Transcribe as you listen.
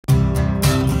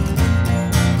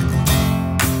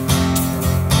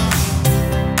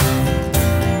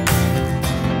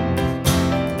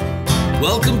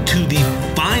Welcome to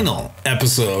the final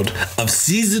episode of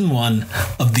Season 1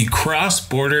 of the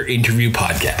Cross-Border Interview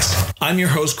Podcast. I'm your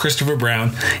host, Christopher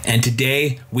Brown, and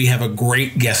today we have a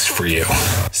great guest for you.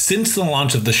 Since the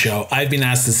launch of the show, I've been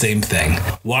asked the same thing.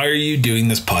 Why are you doing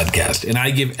this podcast? And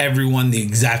I give everyone the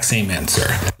exact same answer.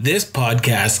 This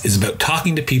podcast is about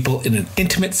talking to people in an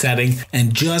intimate setting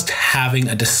and just having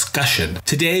a discussion.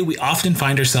 Today, we often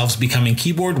find ourselves becoming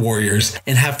keyboard warriors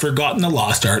and have forgotten the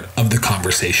lost art of the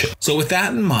conversation. So with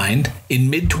that in mind, in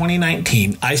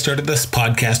mid-2019, I started this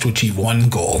podcast to achieve one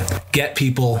goal: get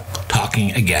people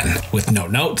talking again. With no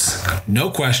notes, no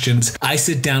questions, I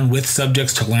sit down with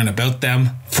subjects to learn about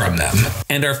them, from them.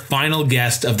 And our final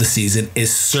guest of the season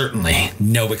is certainly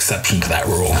no exception to that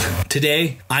rule.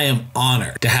 Today, I am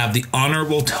honored to have the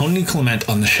Honorable Tony Clement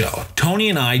on the show. Tony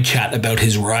and I chat about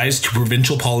his rise to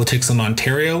provincial politics in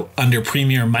Ontario under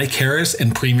Premier Mike Harris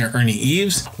and Premier Ernie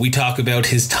Eves. We talk about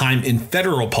his time in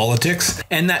federal politics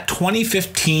and that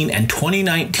 2015 and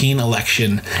 2019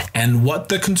 election and what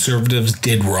the Conservatives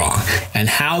did wrong and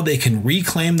how they can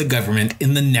reclaim the government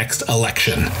in the next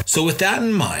election. So with that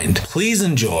in mind, please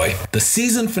enjoy the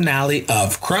season finale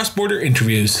of Cross-Border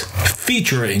Interviews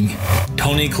featuring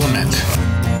Tony Clement.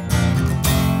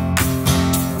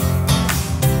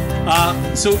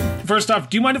 So first off,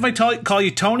 do you mind if I call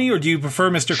you Tony, or do you prefer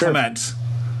Mr. Sure. Clement?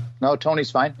 No, Tony's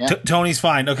fine. Yeah. Tony's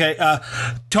fine. Okay.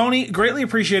 Tony, greatly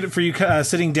appreciate it for you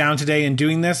sitting down today and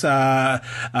doing this.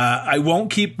 I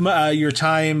won't keep your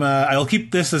time. I'll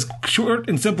keep this as short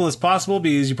and simple as possible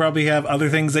because you probably have other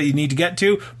things that you need to get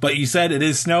to, but you said it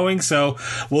is snowing, so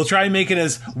we'll try and make it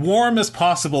as warm as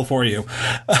possible for you.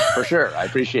 For sure. I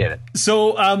appreciate it.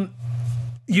 So,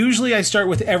 usually I start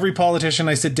with every politician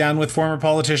I sit down with, former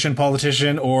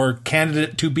politician, or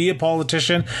candidate to be a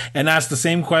politician, and ask the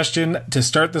same question to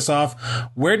start this off.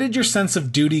 Where did your sense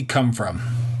of duty come from?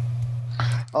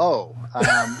 Well,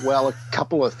 a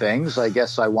couple of things. I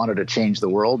guess I wanted to change the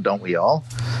world, don't we all?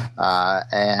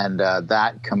 And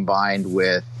that combined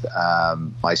with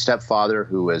my stepfather,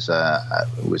 who was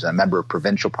a member of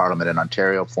provincial parliament in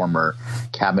Ontario, former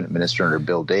cabinet minister under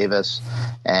Bill Davis,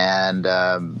 and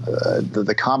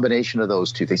the combination of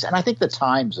those two things. And I think the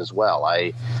times as well.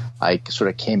 I sort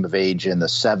of came of age in the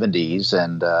 70s,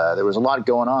 and there was a lot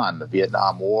going on. The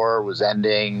Vietnam War was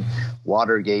ending.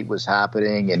 Watergate was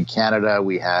happening. In Canada,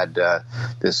 we had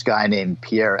this guy named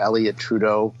Pierre Elliott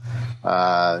Trudeau,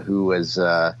 who was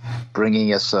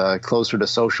bringing us closer to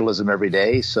socialism every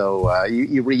day. So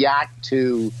you react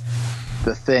to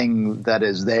the thing that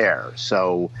is there.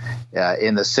 So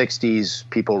in the 60s,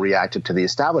 people reacted to the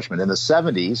establishment. In the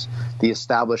 70s, the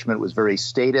establishment was very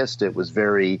statist. It was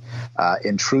very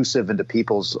intrusive into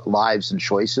people's lives and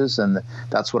choices. And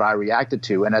that's what I reacted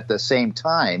to. And at the same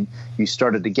time, you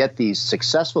started to get these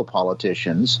successful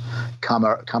politicians come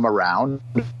around.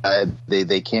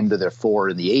 They came to their fore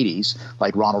in the 80s,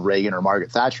 like Ronald Reagan or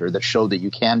Margaret Thatcher, that showed that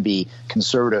you can be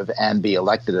conservative and be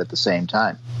elected at the same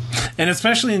time. And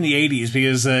especially in the 80s,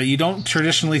 because you don't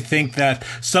traditionally think that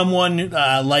someone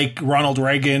like Ronald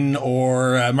Reagan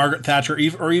or Margaret Thatcher,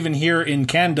 or even here in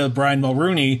Canada, Brian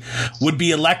Mulroney, would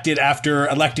be elected after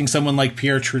electing someone like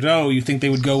Pierre Trudeau. You think they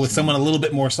would go with someone a little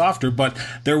bit more softer, but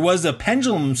there was a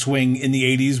pendulum swing in the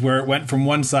 80s where it went from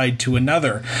one side to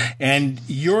another. And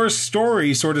your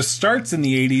story sort of starts in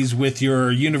the 80s with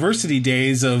your university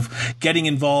days of getting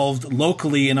involved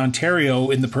locally in Ontario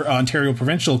in the Ontario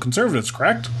Provincial Conservatives,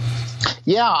 correct?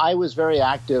 Yeah, I was very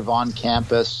active on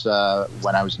campus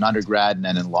when I was an undergrad and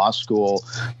then in law school,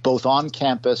 both on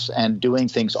campus and doing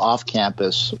things off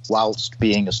campus whilst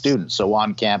being a student. So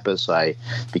on campus, I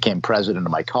became president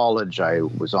of my college. I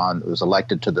was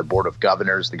elected to the Board of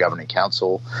Governors, the Governing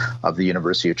Council of the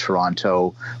University of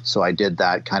Toronto. So I did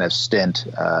that kind of stint,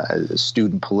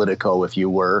 student politico, if you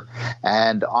were.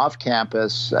 And off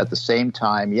campus at the same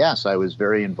time, yes, I was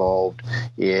very involved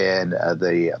in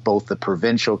both the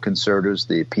provincial Conservatives,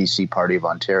 the PC Party of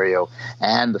Ontario,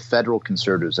 and the federal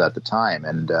Conservatives at the time.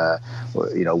 And,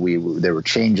 there were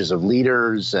changes of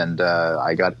leaders, and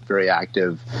I got very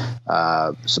active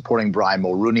supporting Brian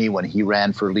Mulroney when he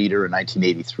ran for leader in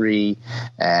 1983,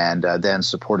 and then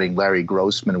supporting Larry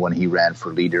Grossman when he ran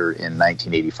for leader in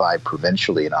 1985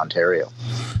 provincially in Ontario.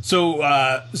 So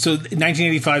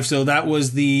 1985, so that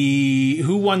was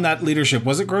who won that leadership?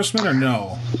 Was it Grossman or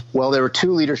no? Well, there were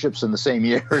two leaderships in the same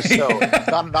year, so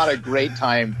not not a great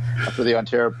time for the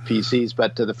Ontario PCs,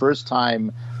 but the first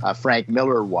time Frank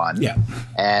Miller won,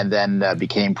 and then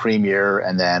became premier,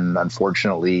 and then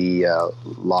unfortunately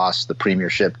lost the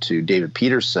premiership to David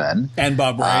Peterson and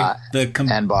Bob Ray.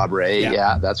 And Bob Ray,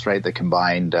 yeah, that's right. They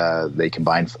combined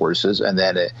forces, and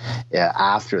then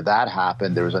after that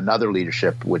happened, there was another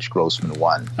leadership which Grossman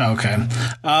won. Okay.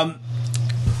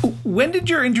 When did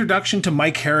your introduction to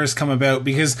Mike Harris come about?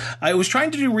 Because I was trying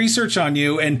to do research on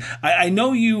you, and I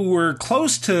know you were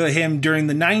close to him during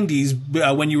the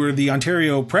 90s when you were the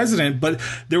Ontario president, but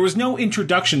there was no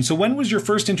introduction. So when was your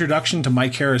first introduction to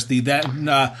Mike Harris, the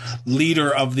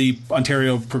leader of the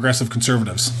Ontario Progressive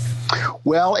Conservatives?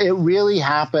 Well, it really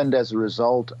happened as a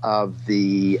result of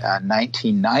the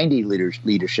 1990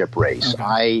 leadership race. Okay.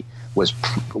 I was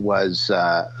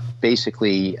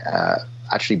basically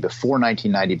actually before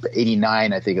 1990,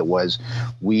 89, I think it was,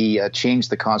 we changed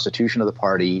the constitution of the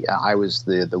party. I was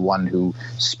the one who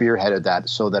spearheaded that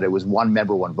so that it was one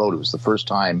member, one vote. It was the first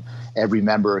time every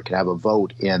member could have a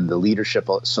vote in the leadership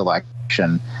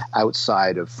selection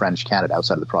outside of French Canada,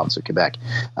 outside of the province of Quebec.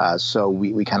 So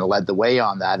we kind of led the way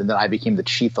on that. And then I became the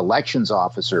chief elections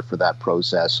officer for that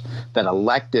process that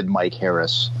elected Mike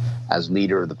Harris as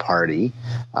leader of the party.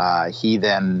 He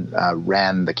then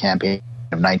ran the campaign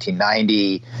of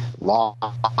 1990, lost,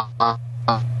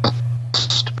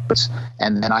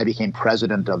 and then I became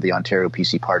president of the Ontario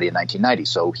PC Party in 1990.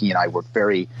 So he and I worked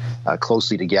very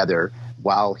closely together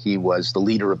while he was the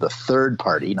leader of the third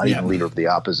party, not even leader of the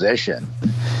opposition.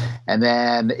 And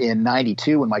then in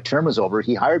 92, when my term was over,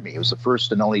 he hired me. It was the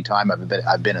first and only time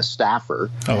I've been a staffer.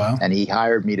 Oh, wow. And he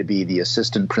hired me to be the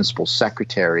assistant principal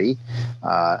secretary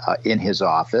in his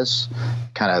office,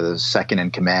 kind of the second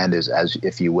in command, as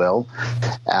if you will.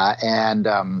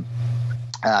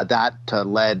 That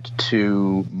led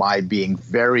to my being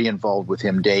very involved with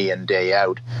him day in, day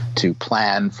out to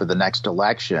plan for the next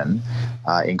election,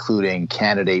 including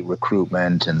candidate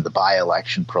recruitment and the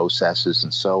by-election processes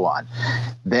and so on.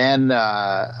 Then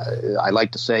I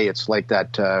like to say it's like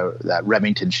that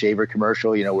Remington shaver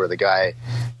commercial, where the guy,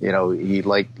 he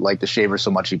liked the shaver so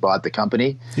much he bought the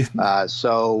company. I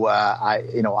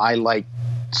like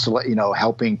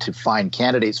helping to find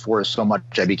candidates for us so much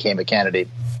I became a candidate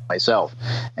myself,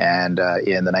 and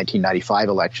in the 1995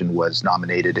 election was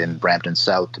nominated in Brampton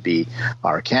South to be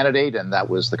our candidate, and that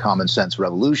was the Common Sense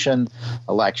Revolution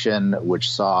election,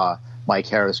 which saw Mike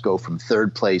Harris go from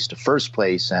third place to first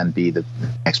place and be the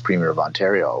next premier of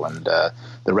Ontario, and the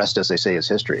rest, as they say, is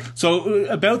history. So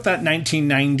about that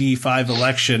 1995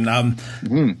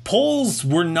 election, polls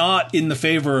were not in the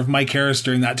favor of Mike Harris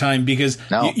during that time because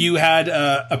you had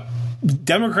a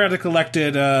Democratic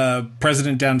elected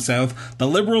president down south. The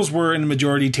Liberals were in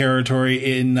majority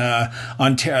territory in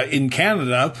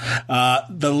Canada.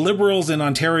 The Liberals in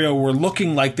Ontario were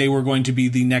looking like they were going to be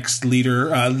the next leader,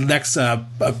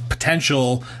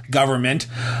 potential government.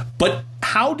 But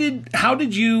how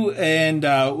did you and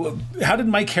how did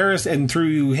Mike Harris, and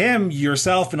through him,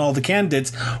 yourself, and all the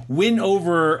candidates win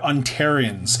over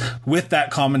Ontarians with that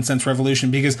common sense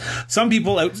revolution? Because some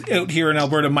people out here in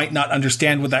Alberta might not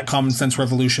understand what that common sense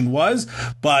revolution was,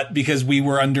 but because we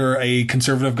were under a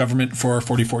conservative government for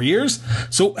 44 years.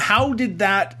 So how did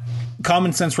that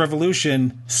common sense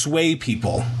revolution sway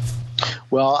people?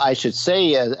 Well, I should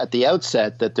say at the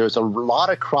outset that there's a lot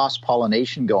of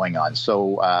cross-pollination going on.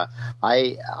 So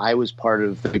I was part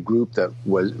of the group that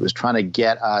was trying to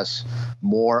get us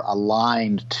more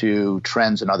aligned to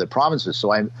trends in other provinces.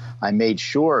 So I made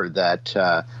sure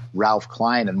that Ralph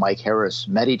Klein and Mike Harris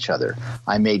met each other.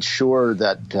 I made sure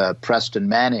that Preston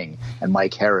Manning and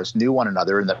Mike Harris knew one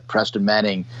another, and that Preston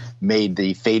Manning made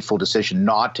the fateful decision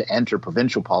not to enter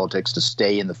provincial politics, to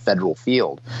stay in the federal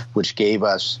field, which gave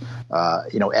us,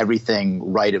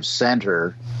 everything right of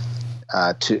center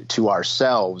to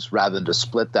ourselves, rather than to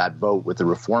split that vote with the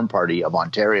Reform Party of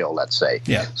Ontario, let's say.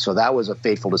 Yeah. So that was a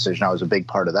fateful decision. I was a big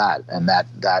part of that, and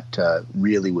that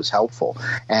really was helpful.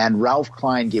 And Ralph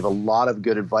Klein gave a lot of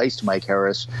good advice to Mike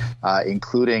Harris,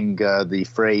 including the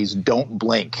phrase "Don't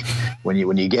blink." When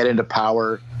you get into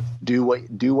power, do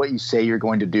what you say you're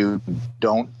going to do.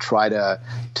 Don't try to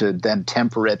then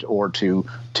temper it or to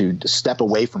step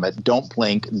away from it. Don't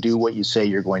blink. Do what you say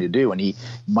you're going to do. And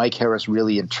Mike Harris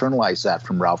really internalized that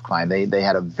from Ralph Klein. They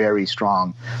had a very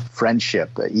strong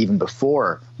friendship even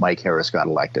before Mike Harris got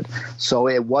elected. So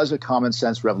it was a common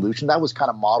sense revolution that was kind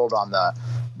of modeled on the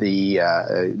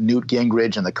Newt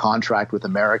Gingrich and the contract with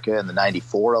America in the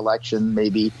 '94 election,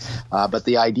 maybe. But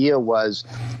the idea was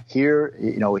here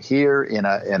in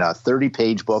a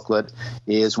 30-page booklet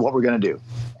is what we're going to do.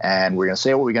 And we're going to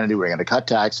say what we're going to do. We're going to cut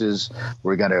taxes.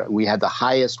 We had the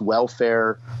highest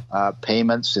welfare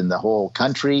payments in the whole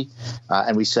country.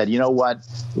 And we said, you know what?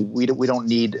 We don't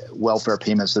need welfare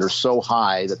payments that are so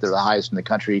high that they're the highest in the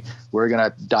country. We're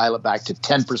going to dial it back to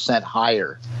 10%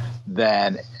 higher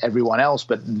than everyone else,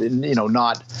 but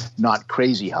not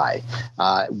crazy high.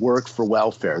 Work for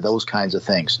welfare, those kinds of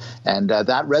things, and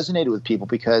that resonated with people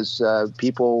because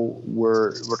people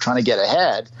were trying to get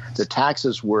ahead. The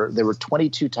taxes there were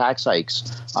 22 tax hikes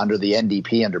under the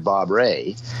NDP under Bob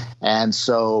Rae, and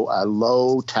so a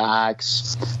low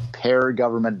tax, pare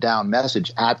government down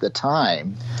message at the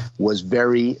time was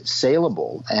very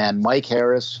saleable, and Mike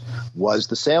Harris was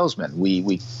the salesman.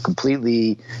 We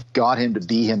completely got him to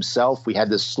be himself. We had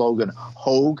this slogan,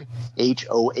 Hoag,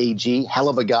 H-O-A-G, hell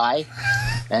of a guy.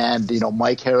 And,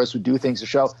 Mike Harris would do things to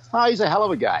show, he's a hell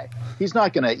of a guy. He's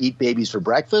not going to eat babies for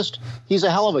breakfast. He's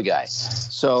a hell of a guy.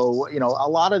 So, a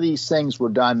lot of these things were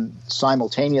done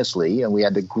simultaneously, and we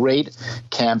had the great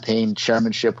campaign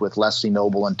chairmanship with Leslie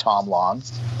Noble and Tom Long.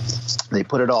 They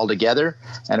put it all together,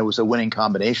 and it was a winning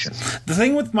combination. The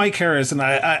thing with Mike Harris, and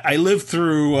I lived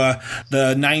through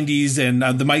the 90s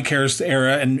and the Mike Harris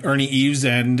era and Ernie Eves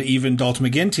and even Dalton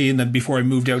McGuinty, and then before I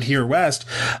moved out here west,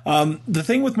 the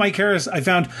thing with Mike Harris, I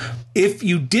found if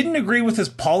you didn't agree with his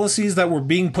policies that were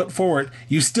being put forward,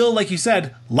 you still, like you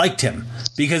said, liked him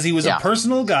because he was a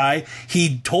personal guy.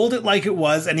 He told it like it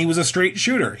was, and he was a straight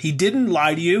shooter. He didn't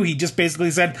lie to you. He just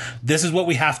basically said, this is what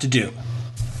we have to do.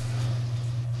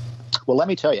 Well, let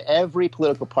me tell you, every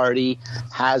political party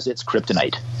has its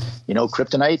kryptonite.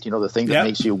 Kryptonite, the thing that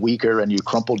makes you weaker and you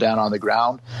crumple down on the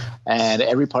ground. And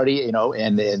every party, in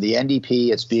the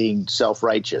NDP, it's being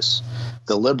self-righteous.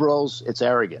 The Liberals, it's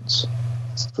arrogance.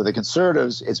 For the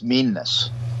Conservatives, it's meanness.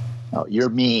 Oh, you're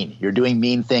mean. You're doing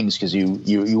mean things because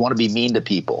you want to be mean to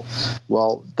people.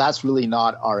 Well, that's really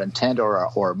not our intent or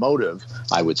our motive,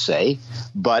 I would say.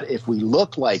 But if we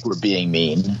look like we're being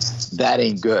mean, that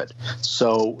ain't good.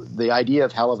 So the idea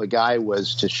of hell of a guy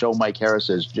was to show Mike Harris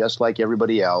as just like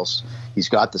everybody else. He's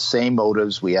got the same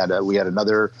motives. We had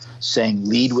another saying,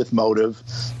 lead with motive,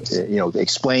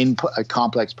 explain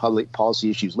complex public policy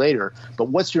issues later. But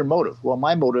what's your motive? Well,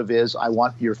 my motive is I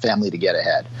want your family to get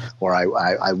ahead, or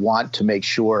I want to make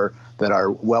sure that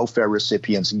our welfare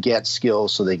recipients get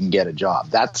skills so they can get a job.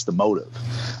 That's the motive,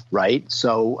 right?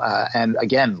 So, and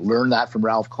again, learn that from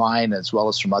Ralph Klein as well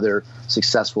as from other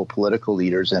successful political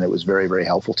leaders, and it was very, very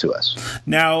helpful to us.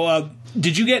 Now,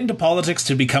 did you get into politics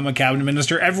to become a cabinet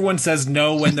minister? Everyone says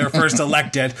no when they're first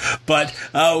elected, but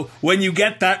when you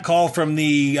get that call from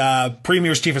the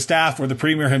premier's chief of staff or the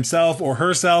premier himself or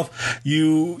herself,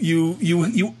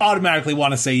 you automatically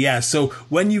want to say yes. So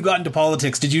when you got into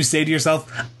politics, did you say to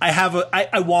yourself,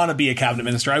 I want to be a cabinet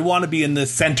minister. I want to be in the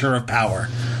center of power?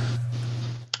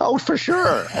 Oh, for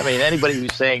sure. I mean, anybody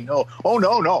who's saying no,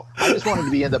 no. I just wanted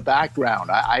to be in the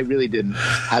background. I really didn't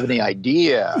have any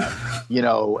idea,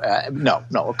 no,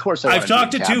 of course I've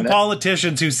talked to two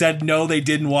politicians who said no, they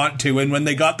didn't want to. And when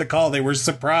they got the call, they were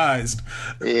surprised.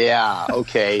 Yeah,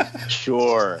 okay,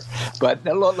 sure. But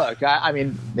look, I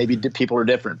mean, maybe people are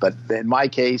different. But in my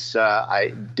case,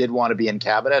 I did want to be in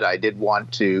cabinet. I did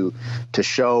want to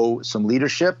show some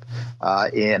leadership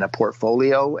in a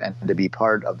portfolio and to be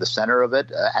part of the center of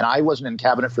it. And I wasn't in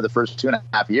cabinet for the first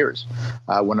 2.5 years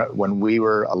when we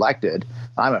were elected.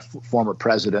 I'm a former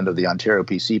president of the Ontario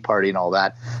PC party and all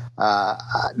that.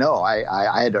 No,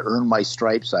 I had to earn my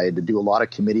stripes. I had to do a lot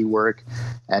of committee work.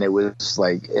 And it was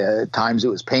like at times it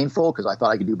was painful because I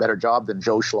thought I could do a better job than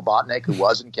Joe Schlabotnik, who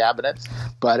was in cabinet.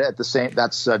 But at the same,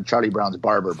 that's Charlie Brown's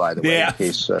barber, by the way, in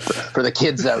case for the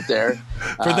kids out there.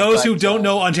 For those who don't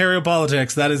know Ontario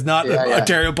politics, that is not an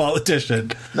Ontario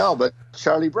politician. No, but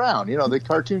Charlie Brown, the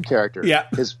cartoon character. Yeah.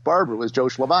 His barber was Joe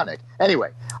Schlabotnik.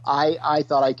 Anyway, I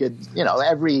thought I could,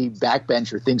 every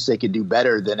backbencher thinks they could do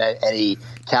better than any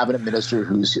cabinet minister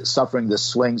who's suffering the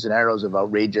slings and arrows of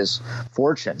outrageous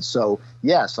fortune. So,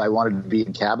 yes, I wanted to be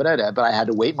in cabinet, but I had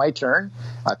to wait my turn,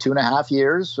 2.5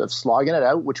 years of slogging it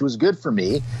out, which was good for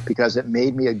me because it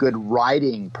made me a good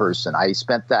riding person. I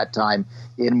spent that time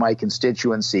in my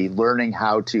constituency learning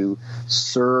how to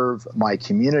serve my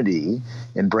community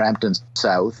in Brampton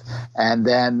South. And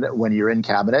then when you're in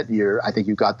cabinet, I think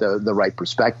you've got the right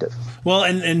perspective. Well,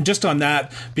 and just on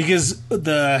that, because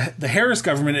the Harris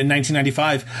government in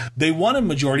 1995, they won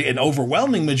an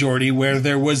overwhelming majority where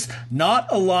there was not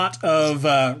a lot of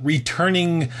of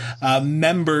returning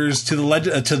members to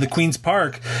the Queen's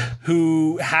Park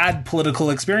who had political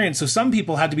experience. So some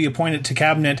people had to be appointed to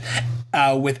cabinet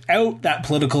without that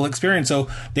political experience. So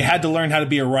they had to learn how to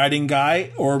be a riding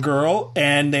guy or girl,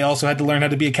 and they also had to learn how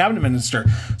to be a cabinet minister.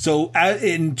 So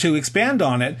to expand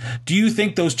on it, do you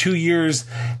think those 2 years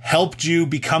helped you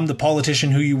become the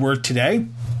politician who you were today?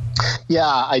 Yeah,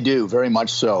 I do, very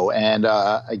much so. And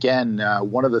again,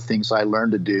 one of the things I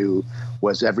learned to do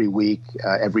was every week,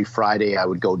 every Friday, I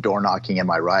would go door knocking in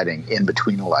my riding in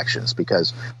between elections,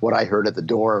 because what I heard at the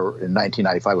door in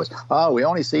 1995 was, oh, we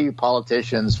only see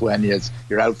politicians when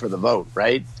you're out for the vote,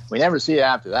 right? We never see you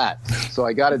after that. So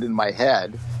I got it in my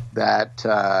head that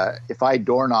if I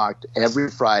door knocked every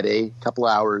Friday, a couple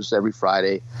hours every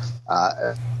Friday,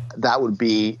 that would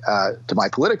be to my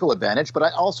political advantage, but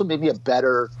I also made me a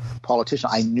better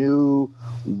politician. I knew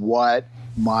what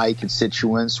my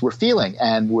constituents were feeling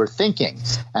and were thinking.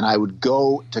 And I would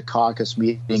go to caucus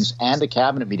meetings and to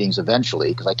cabinet meetings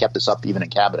eventually, because I kept this up even in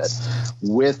cabinet,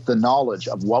 with the knowledge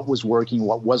of what was working,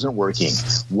 what wasn't working,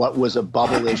 what was a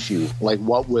bubble issue, like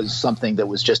what was something that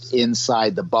was just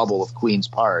inside the bubble of Queen's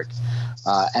Park,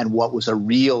 and what was a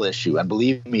real issue. And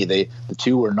believe me, the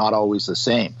two were not always the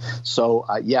same. So,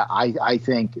 I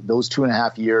think those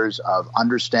 2.5 years of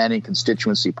understanding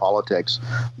constituency politics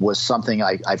was something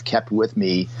I've kept with me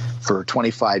for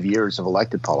 25 years of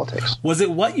elected politics. Was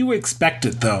it what you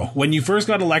expected, though? When you first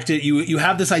got elected, you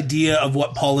have this idea of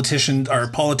what politics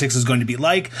is going to be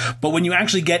like, but when you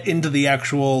actually get into the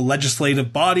actual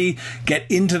legislative body, get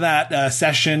into that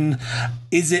session,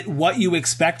 is it what you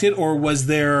expected, or was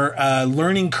there a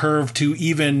learning curve to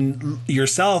even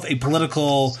yourself, a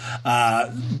political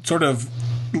sort of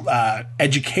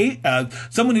educate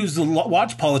someone who's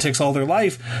watched politics all their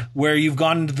life, where you've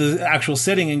gone into the actual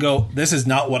sitting and go, this is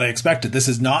not what I expected. This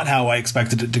is not how I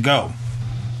expected it to go.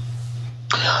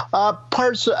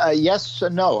 Parts, yes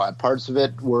and no. Parts of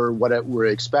it were what were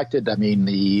expected. I mean,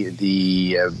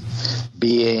 the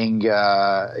being,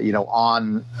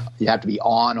 on. You have to be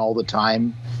on all the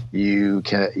time. You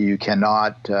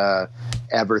cannot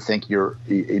ever think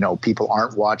people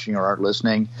aren't watching or aren't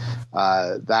listening.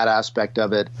 That aspect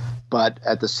of it. But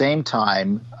at the same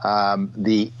time,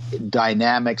 the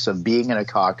dynamics of being in a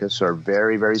caucus are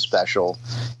very, very special.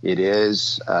 It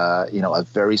is, a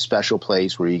very special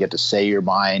place where you get to say your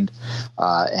mind,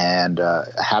 and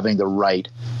having the right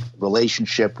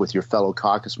relationship with your fellow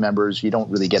caucus members. You don't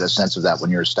really get a sense of that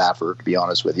when you're a staffer, to be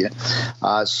honest with you.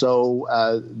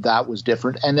 So that was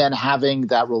different. And then having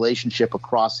that relationship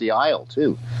across the aisle,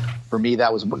 too. For me,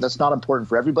 that's not important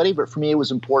for everybody, but for me, it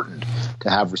was important to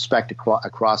have respect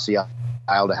across the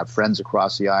aisle, to have friends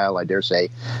across the aisle, I dare say,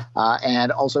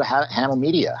 and also to handle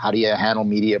media. How do you handle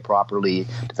media properly,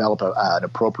 develop an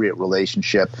appropriate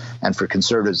relationship? And for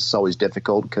conservatives, it's always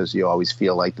difficult because you always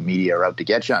feel like the media are out to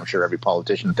get you. I'm sure every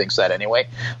politician thinks that anyway,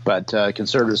 but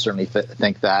conservatives certainly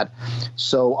think that.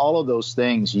 So all of those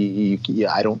things,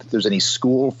 I don't think there's any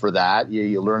school for that.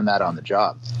 You learn that on the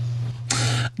job.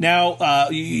 Now,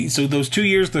 so those 2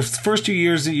 years, the first 2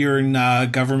 years that you're in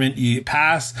government, you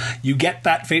pass, you get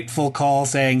that fateful call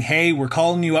saying, hey, we're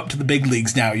calling you up to the big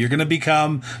leagues now. You're going to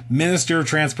become Minister of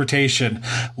Transportation.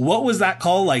 What was that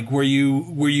call like? Were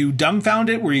you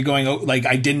dumbfounded? Were you going, oh, like,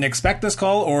 I didn't expect this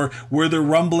call? Or were there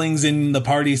rumblings in the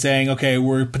party saying, okay,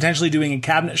 we're potentially doing a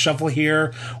cabinet shuffle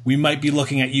here. We might be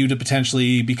looking at you to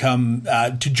potentially become,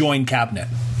 to join cabinet?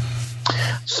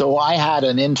 So I had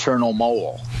an internal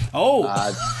mole. Oh.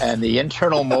 And the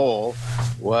internal mole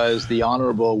was the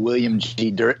Honorable William G.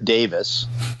 Davis,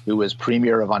 who was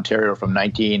Premier of Ontario from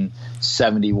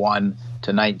 1971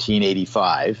 to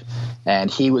 1985.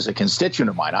 And he was a constituent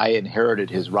of mine. I inherited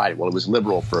his riding. Well, it was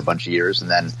Liberal for a bunch of years,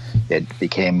 and then it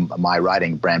became my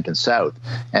riding, Brampton South.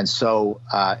 And so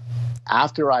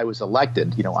after I was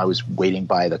elected, I was waiting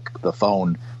by the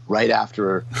phone right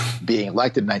after being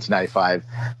elected in 1995,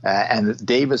 and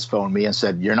Davis phoned me and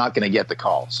said, you're not going to get the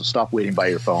call, so stop waiting by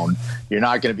your phone. You're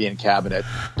not going to be in cabinet.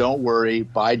 Don't worry.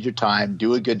 Bide your time.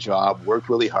 Do a good job. Work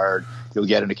really hard. You'll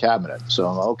get into cabinet. So,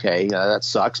 okay, that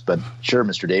sucks, but sure,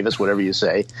 Mr. Davis, whatever you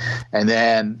say. And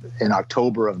then in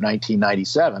October of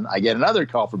 1997, I get another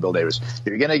call from Bill Davis.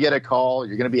 You're going to get a call.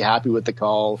 You're going to be happy with the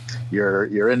call.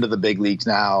 You're into the big leagues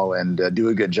now, and do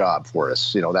a good job for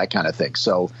us, that kind of thing.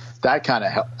 So that kind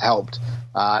of helped.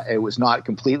 It was not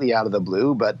completely out of the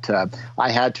blue, but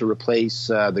I had to replace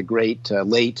the great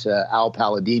late Al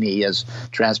Palladini as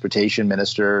transportation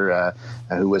minister,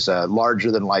 who was a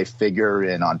larger-than-life figure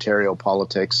in Ontario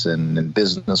politics and in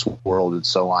business world and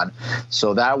so on.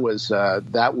 So that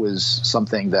was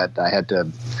something that I had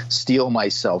to steel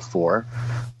myself for.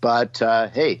 But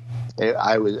hey,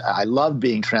 I loved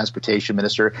being transportation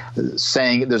minister.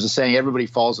 There's a saying, everybody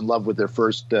falls in love with their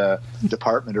first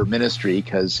department or ministry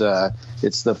because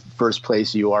it's the first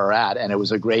place you are at, and it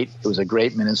was a great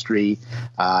ministry.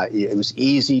 It was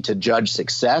easy to judge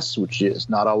success, which is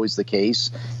not always the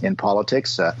case in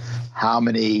politics. How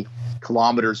many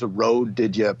kilometers of road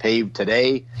did you pave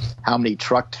today? How many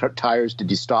truck tires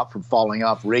did you stop from falling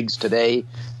off rigs today?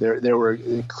 There were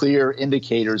clear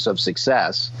indicators of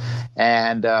success,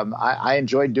 and I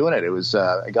enjoyed doing it. It was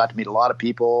I got to meet a lot of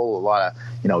people, a lot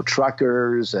of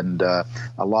truckers, and a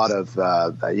lot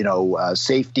of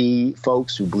safety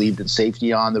folks who believed in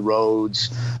safety on the roads.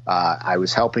 I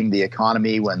was helping the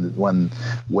economy when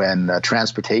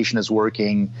transportation is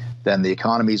working, then the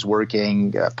economy is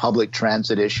working. Public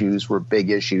transit issues were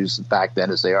big issues back then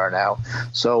as they are now.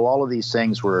 So all of these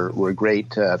things were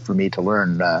great for me to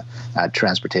learn at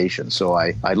transportation. So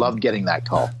I loved getting that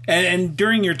call. And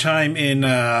during your time in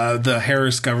the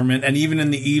Harris government and even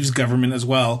in the Eves government as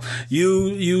well,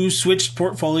 you switched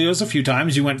portfolios a few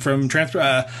times. You went from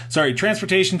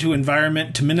transportation to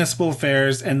environment to municipal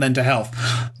affairs and then to health.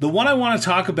 The one I want to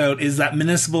talk about is that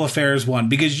municipal affairs one,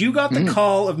 because you got the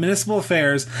call of municipal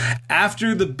affairs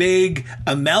after the big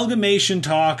amalgamation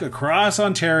talk across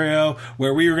Ontario,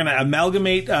 where we were going to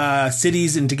amalgamate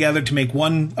cities in together to make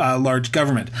one large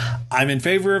government. I'm in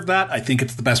favor of that. I think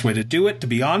it's the best way to do it, to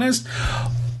be honest.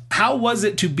 How was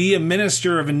it to be a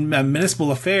minister of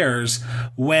municipal affairs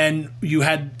when you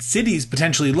had cities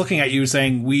potentially looking at you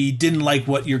saying, we didn't like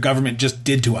what your government just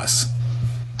did to us?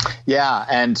 Yeah,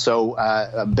 and so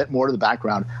a bit more to the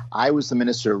background. I was the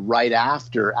minister right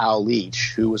after Al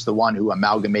Leach, who was the one who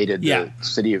amalgamated the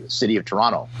city of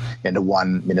Toronto into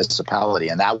one municipality,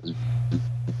 and that was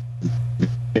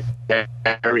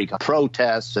very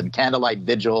protests and candlelight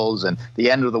vigils and the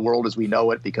end of the world as we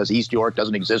know it because East York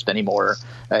doesn't exist anymore.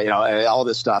 All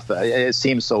this stuff. It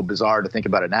seems so bizarre to think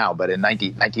about it now, but in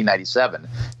 1997,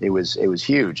 it was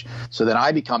huge. So then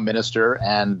I become minister,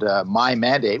 and my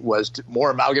mandate was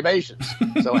more amalgamations.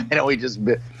 So we just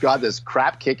got this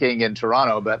crap kicking in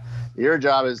Toronto, but your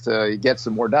job is to get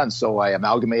some more done. So I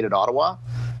amalgamated Ottawa,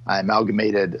 I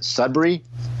amalgamated Sudbury,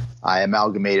 I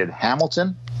amalgamated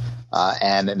Hamilton.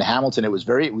 And in Hamilton,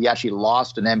 we actually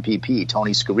lost an MPP,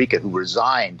 Tony Skarica, who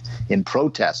resigned in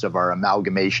protest of our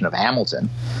amalgamation of Hamilton,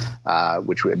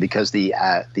 because the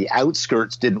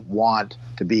outskirts didn't want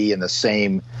to be in the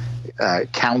same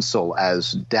council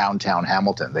as downtown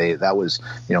Hamilton. That was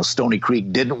Stony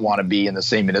Creek didn't want to be in the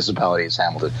same municipality as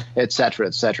Hamilton, et cetera,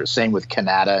 et cetera. Same with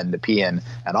Canada and Nepean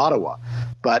and Ottawa.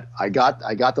 But I got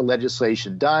the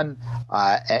legislation done.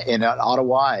 In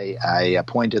Ottawa, I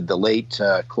appointed the late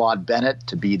Claude Bennett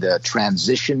to be the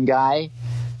transition guy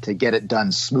to get it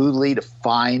done smoothly, to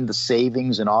find the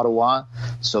savings in Ottawa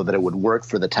so that it would work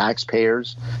for the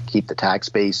taxpayers, keep the tax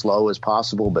base low as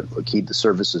possible, but keep the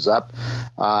services up.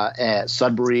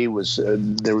 Sudbury was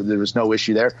there was no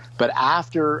issue there. But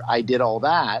after I did all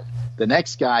that, the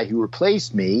next guy who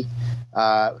replaced me,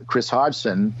 Chris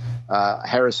Hodgson,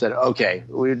 Harris said, "Okay,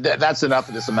 that's enough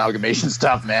of this amalgamation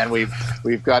stuff, man.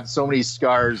 We've got so many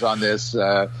scars on this.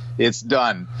 It's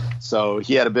done." So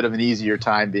he had a bit of an easier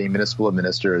time being municipal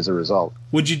minister as a result.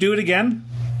 Would you do it again?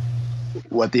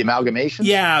 What, the amalgamation?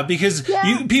 Yeah, because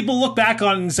people look back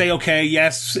on it and say, okay,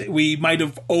 yes, we might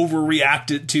have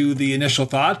overreacted to the initial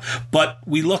thought, but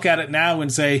we look at it now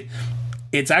and say,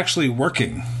 it's actually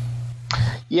working.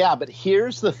 Yeah, but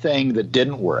here's the thing that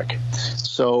didn't work.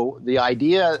 So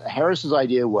Harris's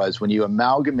idea was when you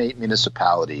amalgamate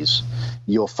municipalities,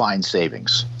 you'll find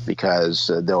savings because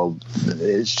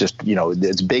it's just,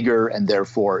 it's bigger and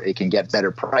therefore it can get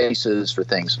better prices for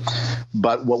things.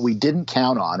 But what we didn't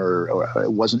count on or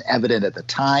it wasn't evident at the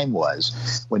time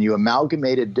was when you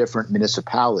amalgamated different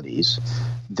municipalities,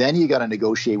 then you got to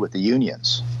negotiate with the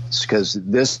unions. Because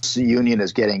this union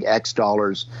is getting X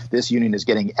dollars, this union is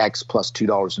getting X plus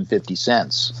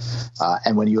 $2.50.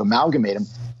 And when you amalgamate them,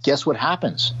 guess what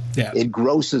happens? Yeah. It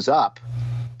grosses up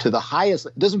to the highest.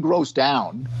 It doesn't gross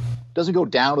down. It doesn't go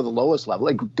down to the lowest level.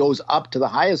 It goes up to the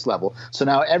highest level. So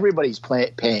now everybody's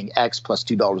paying X plus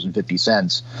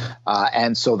 $2.50.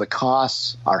 And so the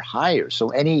costs are higher.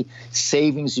 So any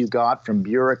savings you got from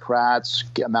bureaucrats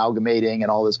amalgamating and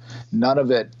all this, none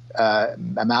of it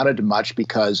amounted to much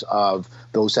because of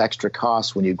those extra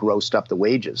costs when you grossed up the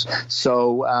wages.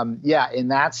 So, in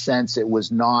that sense, it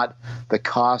was not the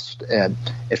cost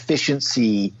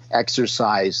efficiency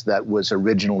exercise that was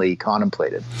originally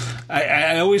contemplated.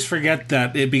 I always forget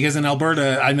that because in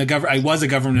Alberta, I was a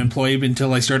government employee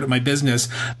until I started my business,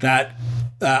 that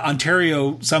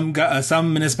Ontario, some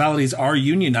municipalities are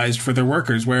unionized for their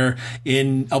workers, where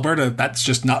in Alberta that's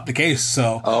just not the case.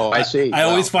 So, I see. I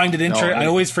always find it interesting. I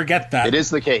always forget that it is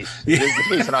the case. It is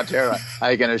the case in Ontario.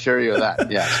 I can assure you of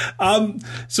that. Yeah.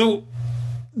 So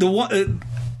the one.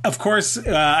 Of course,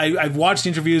 I've watched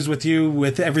interviews with you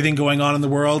with everything going on in the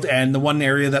world, and the one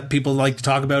area that people like to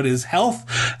talk about is health.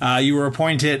 You were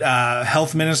appointed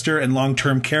health minister and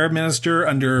long-term care minister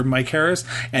under Mike Harris,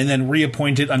 and then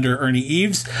reappointed under Ernie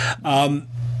Eves.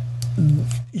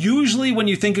 Usually when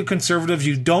you think of conservatives,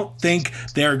 you don't think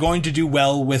they're going to do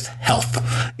well with health.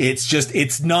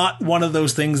 It's not one of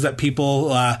those things that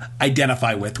people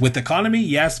identify with. With economy,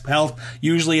 yes, health,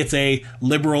 usually it's a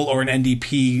Liberal or an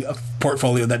NDP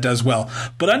portfolio that does well.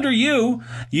 But under you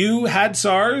had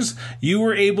SARS, you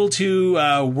were able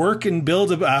to work and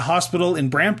build a hospital in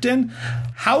Brampton.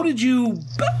 How did you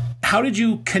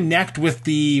connect with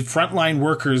the frontline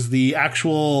workers, the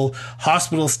actual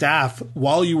hospital staff,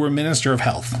 while you were Minister of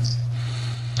Health?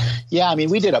 Yeah, I mean,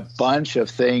 we did a bunch of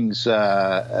things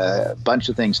together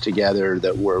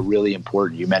that were really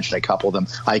important. You mentioned a couple of them.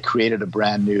 I created a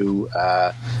brand new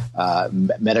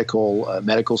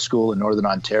medical school in Northern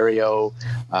Ontario.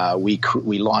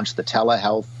 We launched the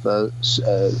telehealth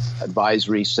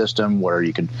advisory system, where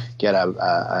you could get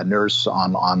a nurse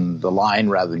on the line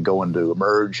rather than going to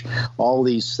emerge. All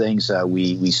these things.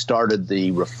 We started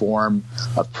the reform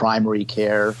of primary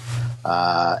care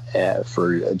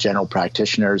for general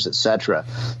practitioners, etc.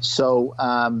 So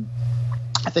I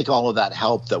think all of that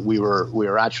helped. That we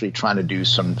were actually trying to do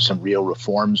some real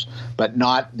reforms, but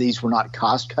these were not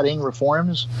cost cutting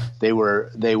reforms. They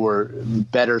were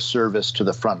better service to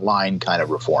the front line kind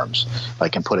of reforms, if I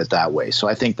can put it that way. So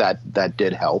I think that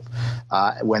did help.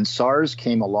 When SARS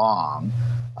came along,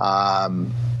 I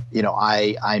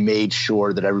made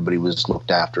sure that everybody was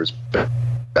looked after as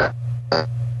best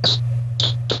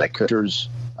I could.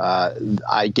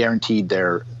 I guaranteed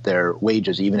their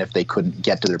wages, even if they couldn't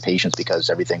get to their patients, because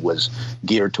everything was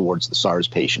geared towards the SARS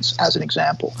patients, as an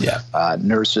example. Yeah.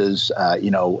 Nurses,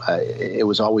 it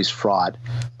was always fraught,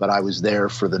 but I was there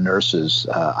for the nurses.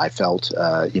 I felt,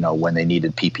 when they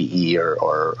needed PPE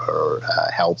or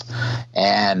help,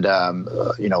 and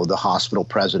the hospital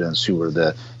presidents who were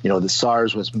the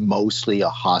SARS was mostly a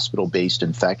hospital-based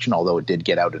infection, although it did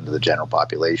get out into the general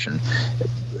population.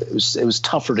 It was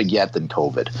tougher to get than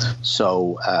COVID.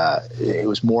 So it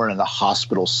was more in a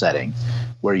hospital setting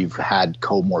where you've had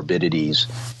comorbidities,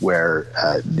 where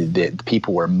the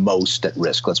people were most at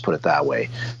risk, let's put it that way.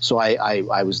 So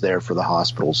I was there for the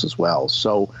hospitals as well.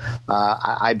 So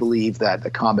I believe that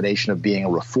the combination of being a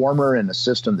reformer in a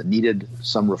system that needed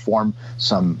some reform,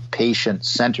 some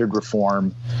patient-centered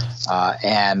reform,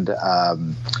 and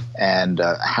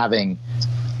having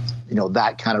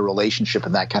that kind of relationship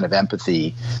and that kind of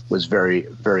empathy was very,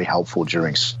 very helpful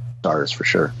during SARS, for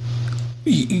sure.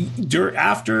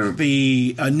 After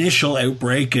the initial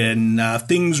outbreak and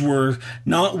things were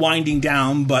not winding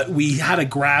down, but we had a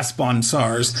grasp on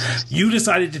SARS, you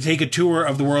decided to take a tour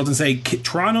of the world and say,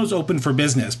 Toronto's open for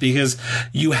business, because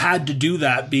you had to do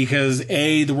that because,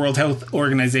 the World Health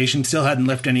Organization still hadn't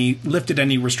lifted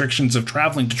any restrictions of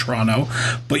traveling to Toronto,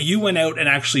 but you went out and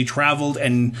actually traveled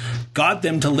and got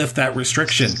them to lift that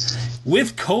restriction.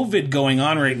 With COVID going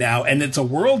on right now, and it's a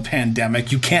world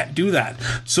pandemic, you can't do that.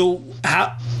 So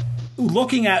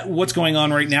looking at what's going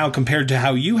on right now compared to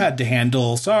how you had to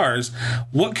handle SARS,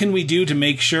 what can we do to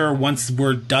make sure, once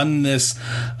we're done this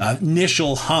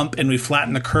initial hump and we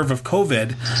flatten the curve of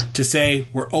COVID, to say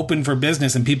we're open for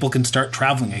business and people can start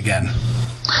traveling again?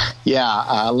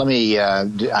 Yeah, let me.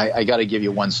 I got to give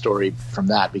you one story from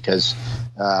that, because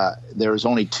there was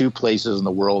only two places in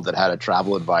the world that had a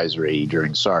travel advisory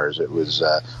during SARS. It was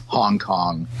Hong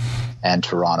Kong and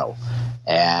Toronto.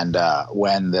 And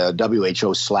when the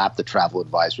WHO slapped the travel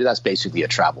advisory, that's basically a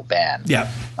travel ban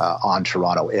on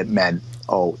Toronto, it meant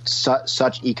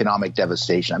such economic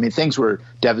devastation. I mean, things were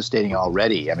devastating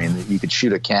already. I mean, you could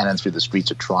shoot a cannon through the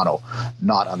streets of Toronto,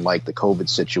 not unlike the COVID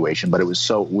situation, but it was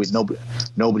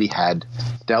nobody had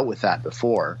dealt with that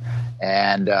before,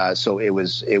 and so it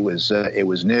was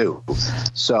new.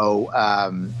 So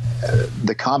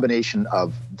the combination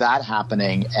of that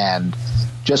happening and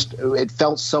just it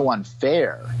felt so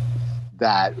unfair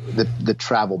that the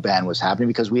travel ban was happening,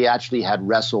 because we actually had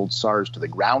wrestled SARS to the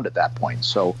ground at that point.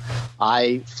 So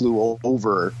I flew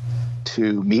over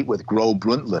to meet with Gro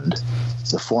Brundtland,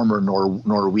 the former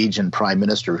Norwegian prime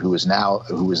minister, who was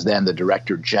then the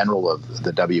director general of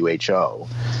the WHO,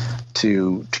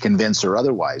 to convince her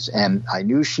otherwise. And I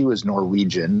knew she was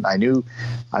Norwegian. I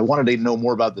wanted to know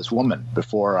more about this woman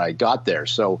before I got there.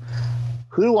 So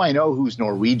who do I know who's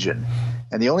Norwegian?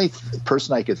 And the only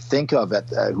person I could think of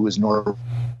who was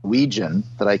Norwegian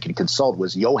that I could consult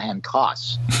was Johan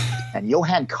Koss. And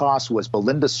Johan Koss was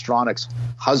Belinda Stronach's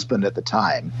husband at the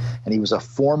time, and he was a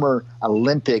former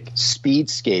Olympic speed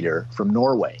skater from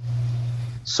Norway.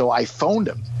 So I phoned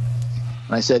him,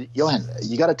 and I said, Johan,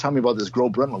 you got to tell me about this Gro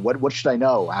Brundtland. What should I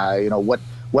know?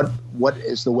 What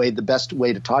is the best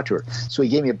way to talk to her? So he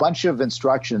gave me a bunch of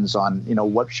instructions on,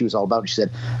 what she was all about. And she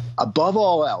said, above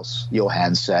all else,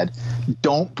 Johan said,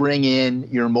 don't bring in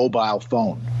your mobile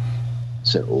phone. I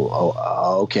said,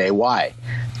 okay, why?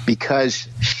 Because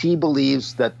she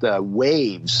believes that the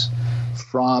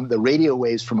radio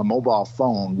waves from a mobile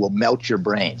phone will melt your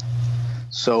brain.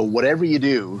 So whatever you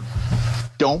do,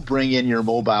 don't bring in your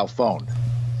mobile phone.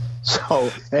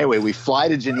 So anyway, we fly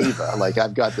to Geneva. Like,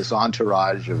 I've got this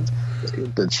entourage of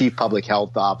the chief public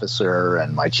health officer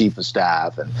and my chief of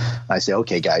staff, and I say,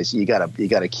 okay, guys, you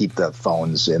gotta keep the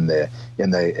phones in the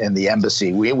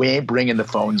embassy. We ain't bringing the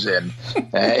phones in,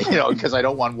 because I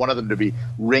don't want one of them to be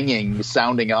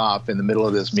sounding off in the middle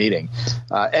of this meeting.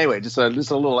 Anyway, just a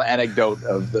little anecdote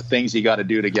of the things you got to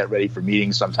do to get ready for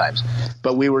meetings sometimes.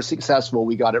 But we were successful.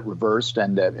 We got it reversed,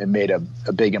 and it made a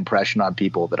big impression on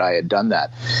people that I had done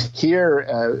that. Here,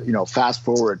 fast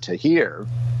forward to here.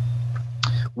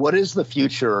 What is the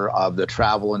future of the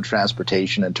travel and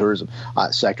transportation and tourism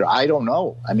sector? I don't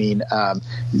know. I mean,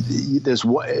 there's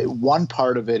one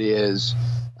part of it is,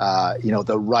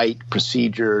 the right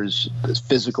procedures,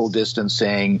 physical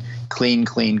distancing,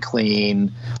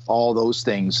 clean, all those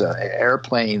things.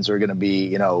 Airplanes are going to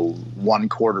be,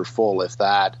 1/4 full, if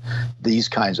that, these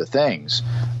kinds of things.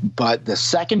 But the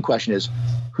second question is,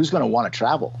 who's going to want to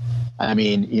travel? I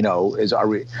mean,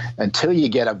 until you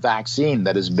get a vaccine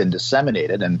that has been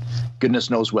disseminated, and goodness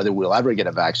knows whether we'll ever get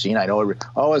a vaccine. I know,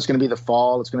 it's going to be the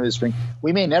fall, it's going to be the spring.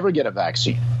 We may never get a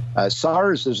vaccine.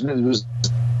 SARS, there was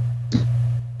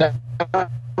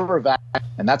never a vaccine,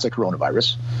 and that's a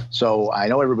coronavirus. So I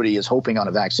know everybody is hoping on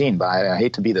a vaccine, but I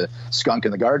hate to be the skunk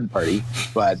in the garden party,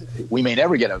 but we may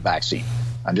never get a vaccine.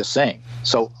 I'm just saying.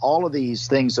 So all of these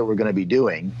things that we're going to be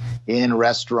doing in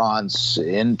restaurants,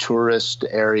 in tourist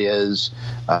areas,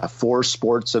 for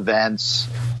sports events,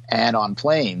 and on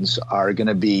planes are going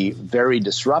to be very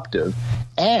disruptive.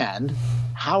 And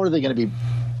how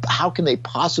can they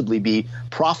possibly be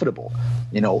profitable?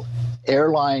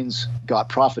 Airlines got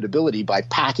profitability by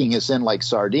packing us in like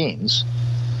sardines.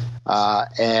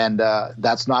 And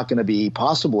that's not going to be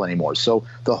possible anymore. So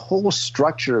the whole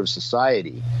structure of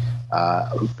society,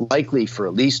 likely for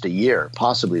at least a year,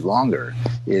 possibly longer,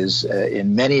 is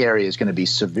in many areas going to be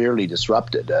severely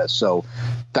disrupted. So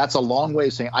that's a long way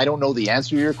of saying I don't know the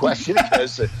answer to your question,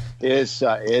 because it's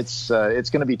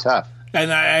going to be tough.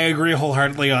 And I agree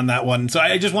wholeheartedly on that one. So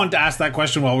I just wanted to ask that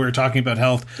question while we were talking about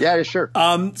health. Yeah, sure.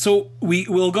 So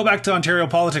we'll go back to Ontario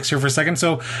politics here for a second.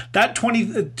 So that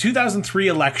 2003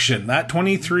 election,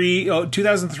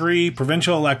 2003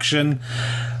 provincial election,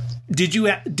 did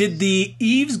the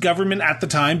Eves government at the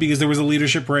time, because there was a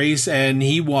leadership race and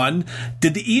he won,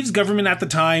 did the Eves government at the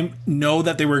time know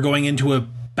that they were going into a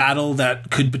battle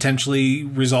that could potentially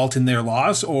result in their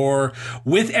loss, or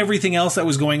with everything else that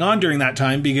was going on during that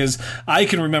time? Because I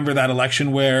can remember that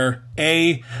election where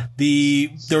there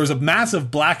was a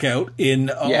massive blackout in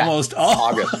almost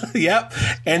August. Yep.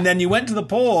 And then you went to the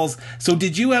polls. So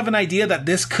did you have an idea that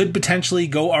this could potentially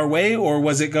go our way, or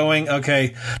was it going,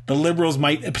 okay, the Liberals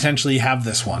might potentially have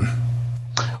this one?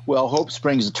 Well, hope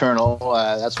springs eternal.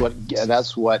 That's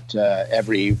what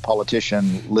every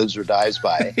politician lives or dies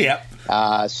by. Yep.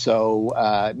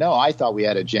 No, I thought we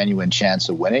had a genuine chance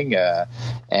of winning,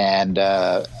 and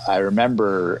I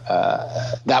remember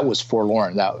that was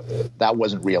forlorn. That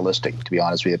wasn't realistic, to be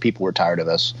honest with you. People were tired of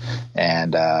us,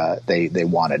 and they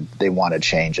wanted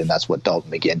change, and that's what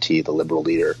Dalton McGuinty, the Liberal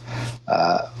leader,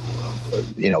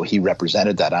 he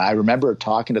represented that. And I remember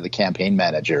talking to the campaign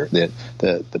manager,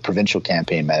 the provincial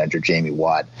campaign manager, Jamie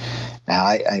Watt. Now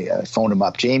I phoned him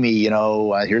up. Jamie,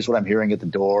 here's what I'm hearing at the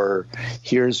door.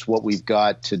 Here's what we've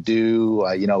got to do.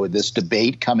 This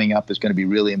debate coming up is going to be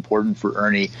really important for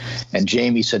Ernie. And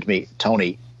Jamie said to me,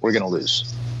 Tony, we're going to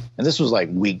lose. And this was like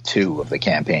week 2 of the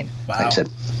campaign. Wow. I said,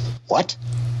 what?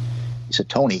 He said,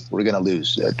 Tony, we're going to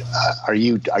lose. Are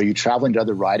you traveling to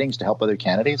other ridings to help other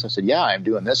candidates? I said, yeah, I'm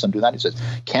doing this, I'm doing that. He says,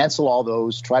 cancel all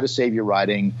those. Try to save your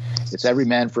riding. It's every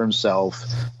man for himself.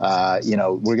 We're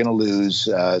going to lose.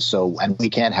 And we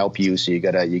can't help you. So you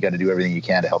got to do everything you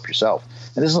can to help yourself.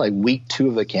 And this is like week 2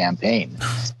 of the campaign.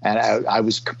 And I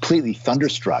was completely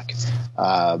thunderstruck.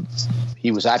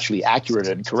 He was actually accurate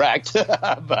and correct,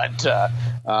 but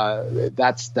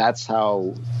that's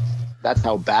how That's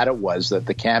how bad it was that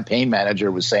the campaign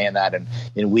manager was saying that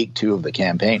in week 2 of the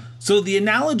campaign. So the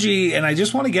analogy, and I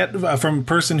just want to get from a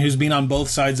person who's been on both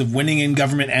sides of winning in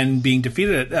government and being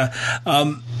defeated,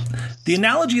 the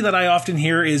analogy that I often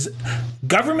hear is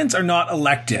governments are not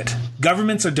elected.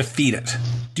 Governments are defeated.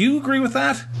 Do you agree with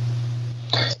that?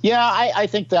 Yeah, I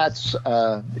think that's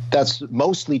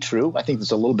mostly true. I think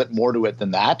there's a little bit more to it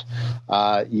than that.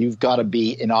 You've got to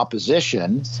be in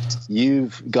opposition.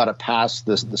 You've got to pass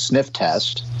the sniff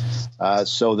test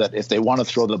so that if they want to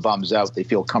throw the bums out, they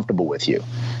feel comfortable with you.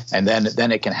 And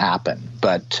then it can happen.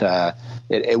 But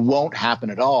it won't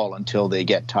happen at all until they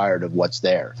get tired of what's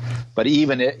there. But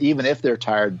even if they're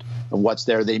tired of what's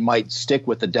there, they might stick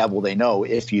with the devil they know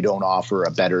if you don't offer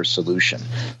a better solution.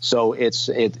 So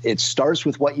it starts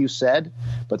with what you said,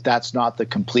 but that's not the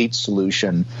complete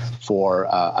solution for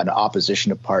an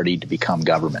opposition party to become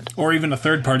government. Or even a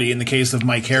third party in the case of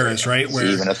Mike Harris, right?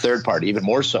 Even a third party, even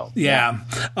more so. Yeah.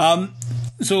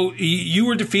 So you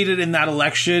were defeated in that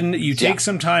election. You take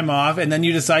some time off, and then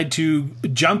you decide to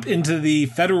jump into the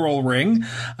federal ring.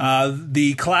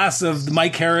 The class of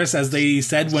Mike Harris, as they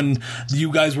said when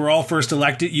you guys were all first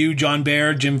elected, you, John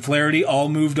Baird, Jim Flaherty, all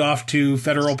moved off to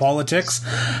federal politics.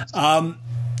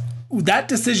 That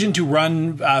decision to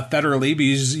run federally,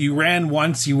 because you ran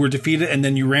once, you were defeated, and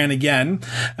then you ran again,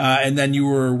 and then you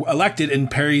were elected in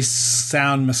Parry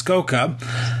Sound, Muskoka.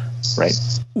 Right.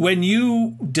 When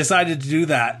you decided to do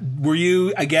that, were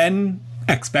you, again,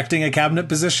 expecting a cabinet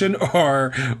position,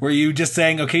 or were you just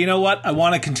saying, okay, you know what, I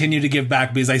want to continue to give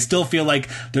back because I still feel like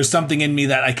there's something in me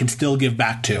that I can still give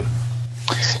back to?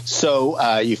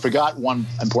 So you forgot one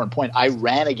important point. I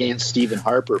ran against Stephen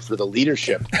Harper for the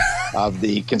leadership of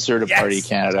the Conservative Party of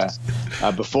Canada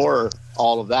before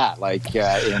all of that, like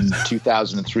in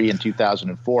 2003 and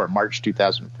 2004, March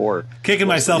 2004. Kicking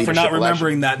myself for not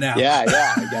remembering that now. Yeah,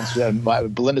 against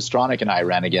Belinda Stronach and I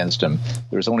ran against him.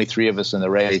 There was only 3 of us in the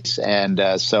race, and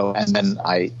then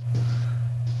I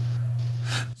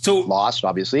lost,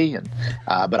 obviously,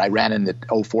 but I ran in the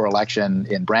 2004 election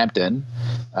in Brampton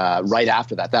right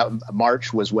after that. That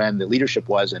March was when the leadership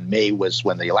was, and May was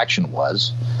when the election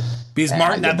was. Because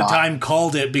Martin at the time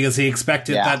called it because he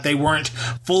expected that they weren't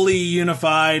fully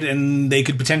unified and they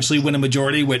could potentially win a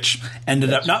majority, which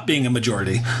ended up not being a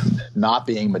majority. Not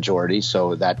being majority,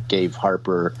 so that gave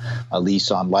Harper a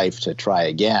lease on life to try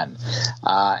again.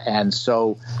 And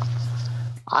so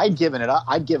I'd given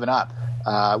up.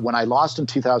 When I lost in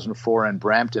 2004 in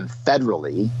Brampton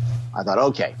federally, I thought,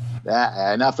 okay,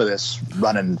 enough of this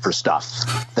running for stuff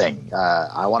thing.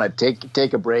 I want to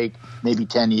take a break, maybe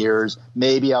 10 years.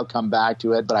 Maybe I'll come back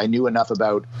to it. But I knew enough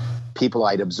about people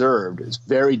I'd observed. It's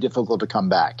very difficult to come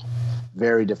back.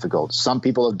 Very difficult. Some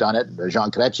people have done it. Jean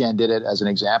Chrétien did it as an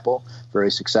example, very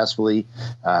successfully.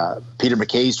 Peter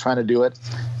MacKay's trying to do it.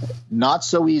 Not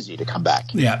so easy to come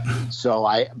back. Yeah.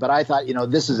 But I thought,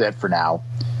 this is it for now.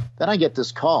 Then I get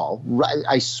this call,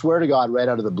 I swear to God, right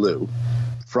out of the blue,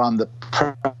 from the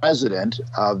president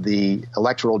of the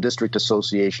Electoral District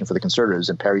Association for the Conservatives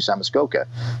in Parry Sound, Muskoka.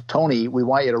 Tony, we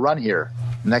want you to run here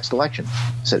next election.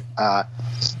 I said,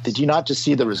 did you not just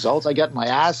see the results? I got my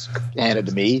ass handed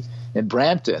to me in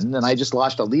Brampton, and I just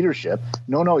lost a leadership.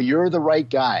 No, you're the right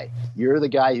guy. You're the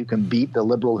guy who can beat the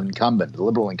Liberal incumbent. The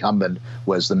Liberal incumbent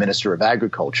was the Minister of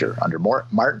Agriculture under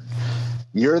Martin.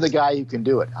 You're the guy who can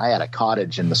do it. I had a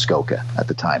cottage in Muskoka at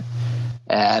the time.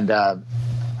 And I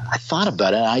thought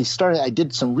about it, and I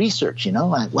did some research, if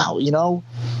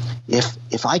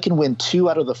I can win 2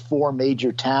 out of the 4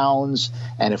 major towns,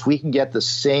 and if we can get the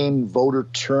same voter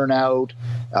turnout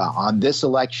on this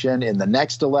election, in the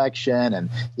next election, and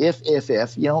if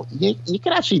you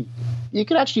can actually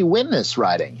win this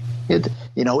riding.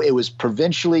 It was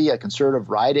provincially a Conservative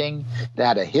riding. It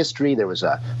had a history. There was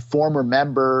a former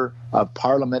member of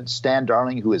Parliament, Stan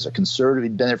Darling, who is a Conservative.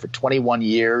 He'd been there for 21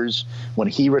 years. When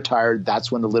he retired, that's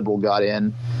when the Liberal got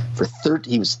in.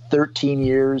 He was 13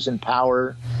 years in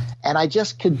power. And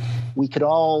we could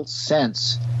all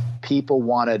sense people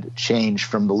wanted change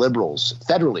from the Liberals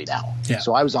federally now. Yeah.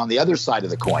 So I was on the other side of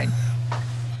the coin.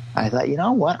 I thought, you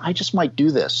know what? I just might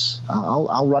do this.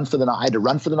 I'll run for I had to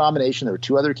run for the nomination. There were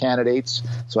 2 other candidates,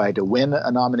 so I had to win a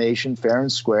nomination fair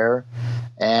and square.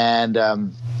 And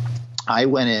I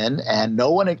went in, and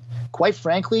no one, quite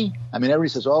frankly, everybody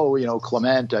says,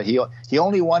 Clement, he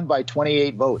only won by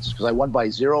 28 votes because I won by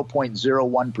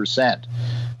 0.01%.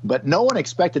 But no one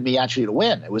expected me actually to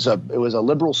win. It was a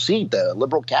Liberal seat, the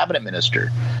Liberal cabinet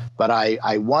minister. But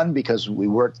I won because we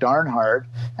worked darn hard,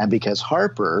 and because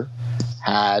Harper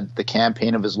had the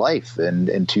campaign of his life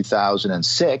in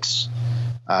 2006,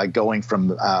 going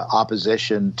from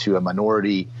opposition to a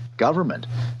minority government.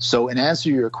 So in answer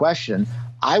to your question,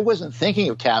 I wasn't thinking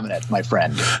of cabinet, my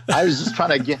friend. I was just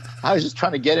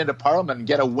trying to get into Parliament and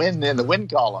get a win in the win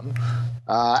column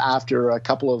after a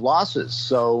couple of losses.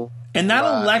 So. And that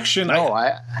election,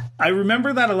 I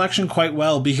remember that election quite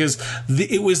well because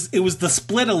it was the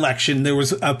split election. There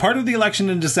was a part of the election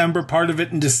in December, part of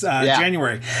it in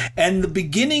January. And the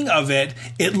beginning of it,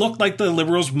 it looked like the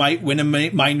Liberals might win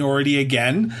a minority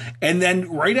again. And then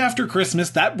right after Christmas,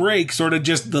 that break sort of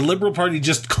just, the Liberal Party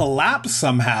just collapsed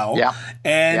somehow. Yeah.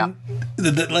 And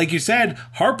like you said,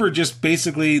 Harper just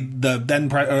basically, the then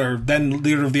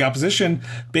leader of the opposition,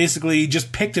 basically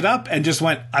just picked it up and just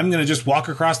went, I'm going to just walk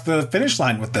across the finish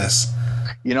line with this.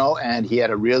 And he had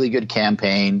a really good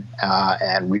campaign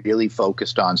and really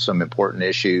focused on some important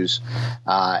issues,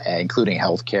 including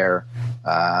healthcare.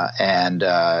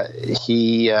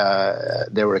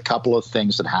 There were a couple of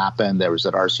things that happened. There was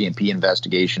that RCMP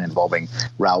investigation involving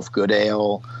Ralph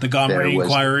Goodale. The Gomery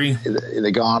inquiry.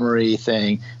 The Gomery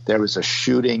thing. There was a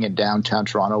shooting in downtown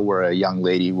Toronto where a young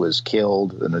lady was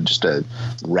killed in just a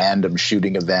random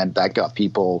shooting event. That got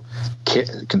people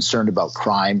concerned about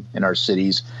crime in our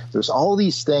cities. There's all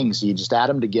these things. You just add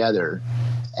them together,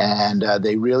 and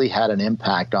they really had an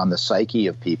impact on the psyche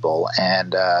of people.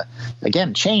 And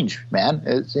again, change, man.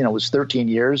 It was 13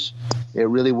 years. It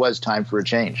really was time for a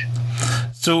change.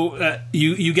 So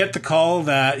you get the call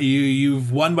that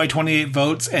you've won by 28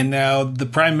 votes, and now the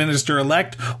Prime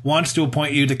Minister-elect wants to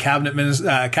appoint you to Cabinet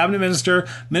Minister,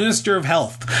 Minister of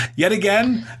Health. Yet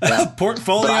again,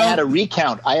 portfolio. But I had a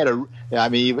recount.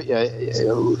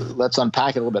 Let's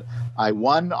unpack it a little bit. I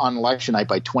won on election night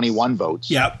by 21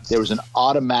 votes. Yep. There was an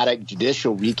automatic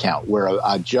judicial recount where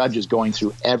a judge is going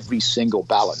through every single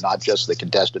ballot, not just the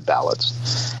contested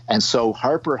ballots. And so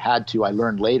Harper had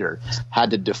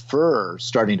to defer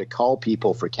starting to call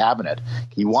people for cabinet.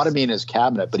 He wanted me in his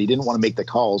cabinet, but he didn't want to make the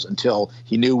calls until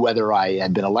he knew whether I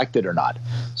had been elected or not.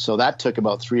 So that took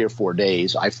about 3 or 4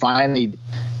 days. I finally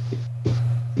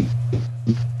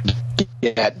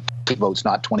get votes,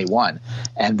 not 21.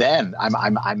 And then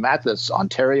I'm at this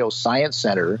Ontario Science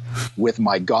Centre with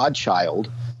my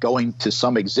godchild going to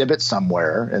some exhibit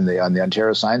somewhere on the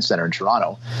Ontario Science Centre in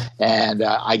Toronto. And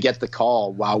I get the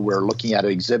call while we're looking at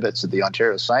exhibits at the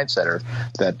Ontario Science Centre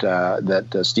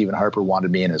that Stephen Harper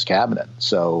wanted me in his cabinet.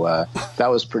 So that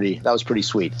was pretty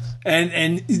sweet.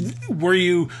 And were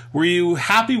you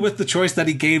happy with the choice that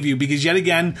he gave you? Because yet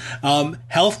again,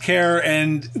 healthcare,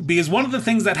 and because one of the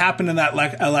things that happened in that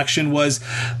election was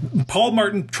Paul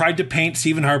Martin tried to paint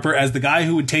Stephen Harper as the guy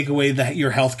who would take away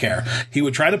your healthcare. He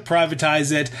would try to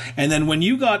privatize it. And then when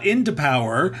you got into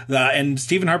power, and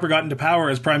Stephen Harper got into power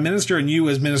as Prime Minister and you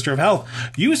as Minister of Health,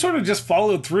 you sort of just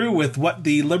followed through with what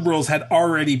the Liberals had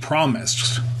already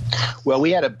promised. Well,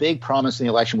 we had a big promise in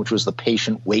the election, which was the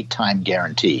patient wait time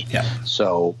guarantee. Yeah.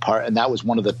 So and that was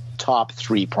one of the top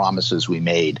 3 promises we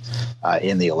made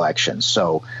in the election.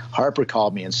 So Harper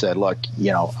called me and said, look,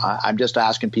 I'm just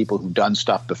asking people who've done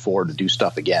stuff before to do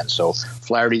stuff again. So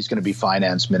Flaherty's going to be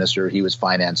finance minister. He was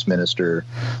finance minister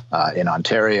in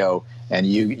Ontario. And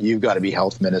you've got to be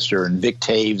health minister. And Vic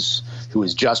Taves, who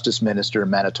is justice minister in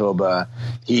Manitoba,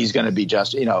 he's going to be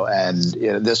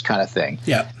this kind of thing.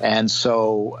 Yeah. And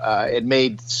so it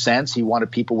made sense. He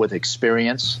wanted people with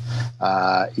experience,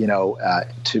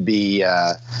 to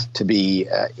be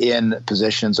in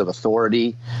positions of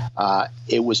authority.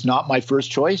 It was not my first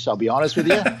choice, I'll be honest with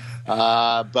you.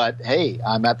 But hey,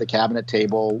 I'm at the cabinet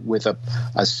table with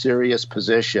a serious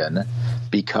position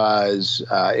because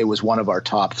it was one of our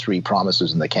top 3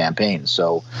 promises in the campaign.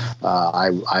 So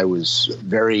I was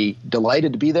very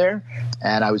delighted to be there,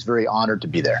 and I was very honored to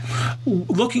be there.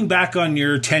 Looking back on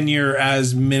your tenure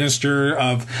as Minister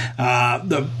of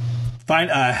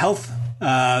Health,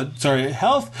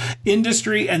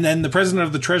 Industry, and then the President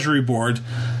of the Treasury Board,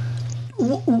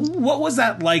 what was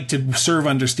that like to serve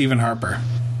under Stephen Harper?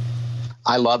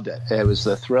 I loved it. It was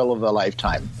the thrill of a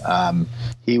lifetime.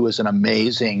 He was an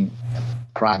amazing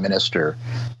Prime Minister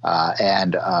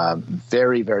and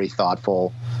very, very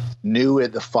thoughtful, knew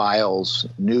the files,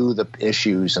 knew the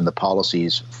issues and the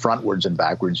policies frontwards and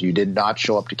backwards. You did not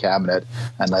show up to cabinet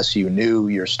unless you knew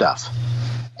your stuff.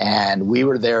 And we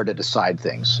were there to decide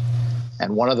things.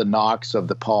 And one of the knocks of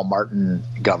the Paul Martin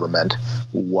government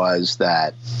was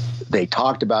that they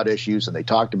talked about issues and they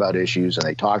talked about issues and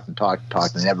they talked and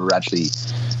they never actually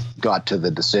got to the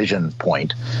decision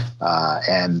point.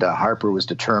 And Harper was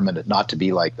determined not to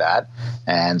be like that.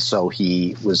 And so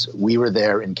we were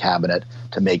there in cabinet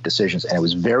to make decisions. And it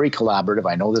was very collaborative.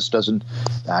 I know this doesn't,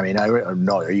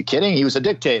 no, are you kidding? He was a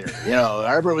dictator.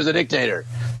 Harper was a dictator.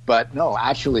 But no,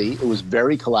 actually, it was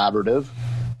very collaborative.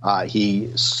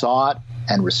 He sought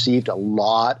and received a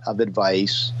lot of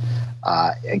advice,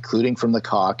 including from the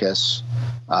caucus,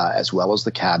 as well as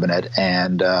the cabinet,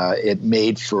 and it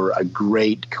made for a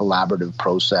great collaborative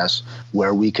process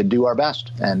where we could do our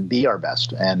best and be our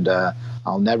best. And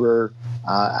I'll never,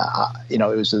 it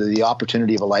was the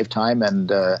opportunity of a lifetime,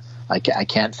 and I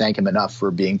can't thank him enough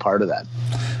for being part of that.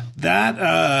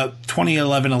 That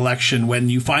 2011 election, when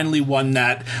you finally won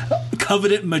that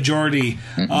coveted majority,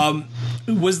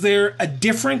 was there a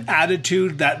different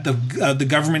attitude that the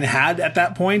government had at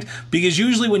that point? Because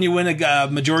usually when you win a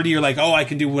majority, you're like, oh, I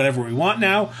can do whatever we want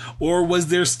now. Or was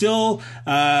there still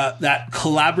that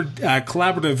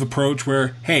collaborative approach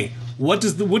where, hey, what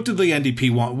did the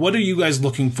NDP want? What are you guys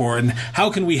looking for, and how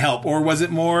can we help? Or was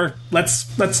it more let's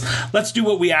do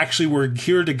what we actually were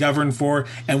here to govern for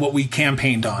and what we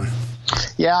campaigned on?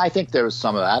 Yeah, I think there was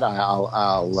some of that.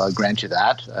 I'll grant you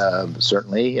that.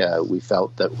 Certainly, we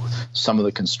felt that some of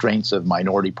the constraints of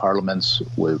minority parliaments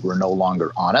were no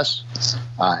longer on us,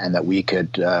 and that we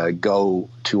could go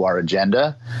to our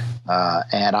agenda.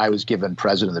 And I was given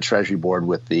president of the Treasury Board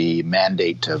with the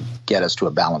mandate to get us to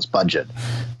a balanced budget,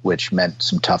 which meant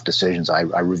some tough decisions. I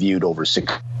reviewed over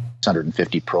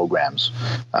 650 programs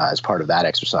as part of that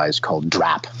exercise called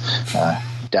DRAP.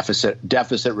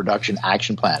 Deficit Reduction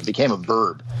Action Plan. It became a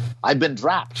verb. I've been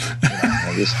drapped.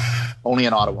 Only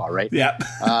in Ottawa, right? Yeah.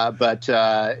 But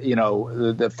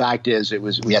the fact is,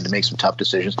 we had to make some tough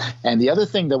decisions. And the other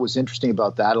thing that was interesting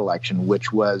about that election,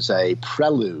 which was a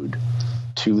prelude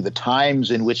to the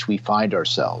times in which we find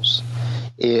ourselves,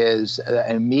 is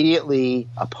immediately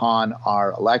upon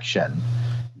our election,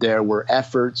 there were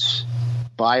efforts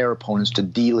by our opponents to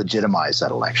delegitimize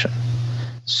that election.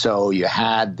 So you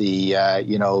had the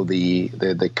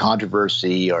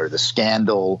controversy or the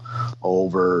scandal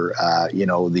over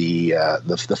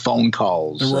the phone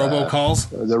calls,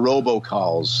 the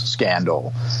robocalls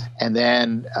scandal, and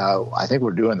then I think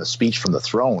we're doing the speech from the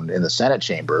throne in the Senate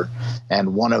chamber,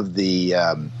 and one of the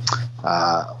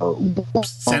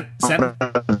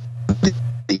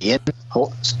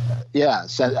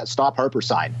Stop Harper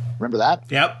sign. Remember that?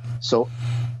 Yep. So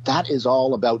that is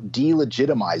all about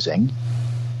delegitimizing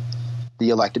the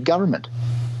elected government,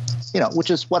 which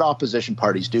is what opposition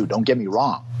parties do. Don't get me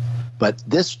wrong. But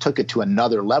this took it to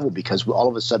another level because all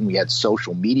of a sudden we had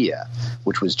social media,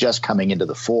 which was just coming into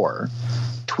the fore.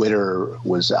 Twitter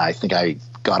was, I think I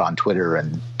got on Twitter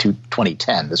in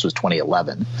 2010. This was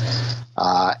 2011.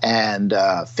 And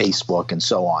Facebook and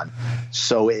so on.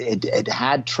 So it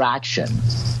had traction.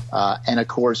 And of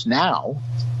course now,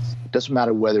 it doesn't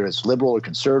matter whether it's liberal or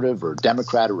conservative or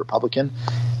Democrat or Republican,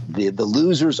 the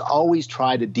losers always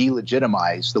try to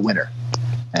delegitimize the winner.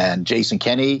 And Jason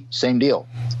Kenney, same deal.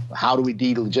 How do we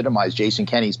delegitimize Jason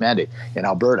Kenney's mandate in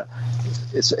Alberta?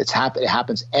 It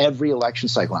happens every election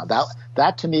cycle now.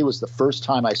 That to me was the first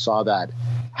time I saw that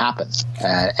happen.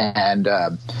 And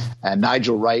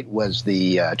Nigel Wright was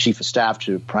the chief of staff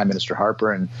to Prime Minister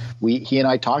Harper, and he and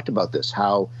I talked about this.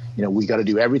 How we got to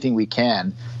do everything we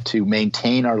can to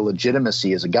maintain our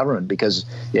legitimacy as a government, because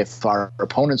if our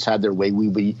opponents had their way,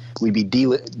 we'd be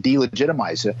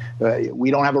delegitimized.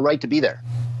 We don't have a right to be there,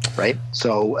 right?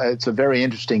 So it's a very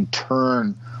interesting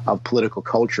turn of political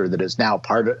culture that is now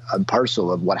part and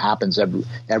parcel of what happens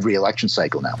every election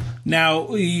cycle now.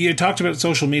 Now, you talked about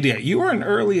social media. You were an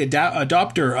early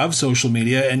adopter of social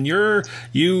media, and you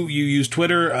use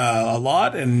Twitter a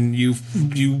lot, and you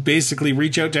basically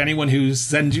reach out to anyone who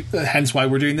sends you. Hence, why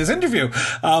we're doing this interview.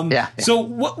 Yeah. So,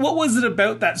 what was it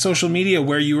about that social media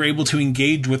where you were able to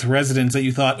engage with residents that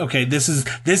you thought, okay, this is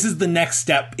the next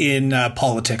step in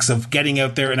politics of getting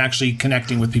out there and actually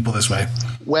connecting with people this way?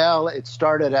 Well, it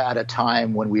started at a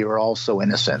time when we were all so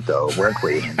innocent, though, weren't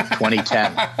we? In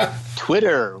 2010,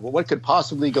 Twitter. Well, what could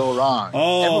possibly go wrong?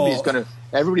 Oh,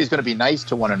 everybody's gonna be nice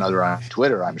to one another on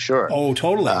Twitter, I'm sure. Oh,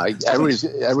 totally.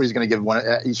 Everybody's gonna give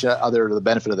each other the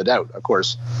benefit of the doubt. Of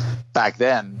course, back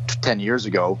then, 10 years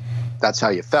ago, that's how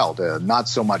you felt. Not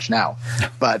so much now,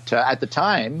 but at the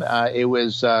time, it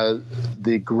was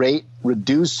the great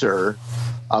reducer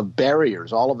of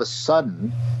barriers. All of a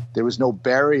sudden, there was no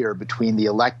barrier between the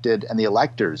elected and the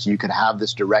electors. You could have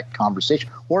this direct conversation,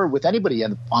 or with anybody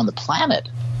on the planet.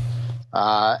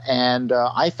 And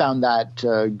I found that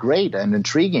great and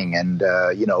intriguing. And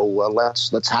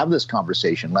let's have this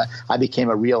conversation. I became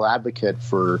a real advocate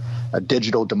for a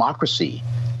digital democracy.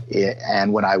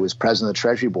 And when I was president of the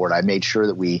Treasury Board, I made sure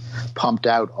that we pumped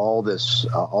out all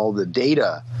the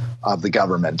data of the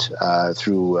government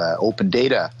through open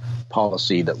data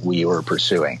policy that we were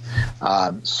pursuing.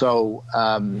 I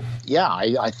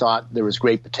thought there was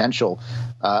great potential.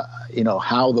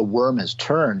 how the worm has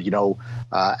turned.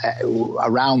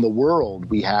 Around the world,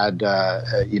 we had,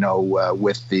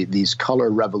 with these color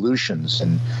revolutions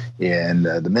in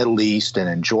the Middle East and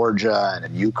in Georgia and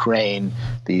in Ukraine,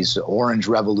 these orange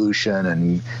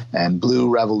revolution and blue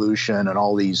revolution and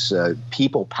all these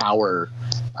people power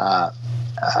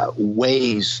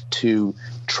ways to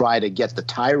try to get the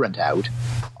tyrant out,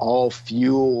 all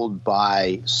fueled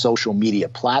by social media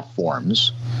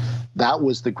platforms. That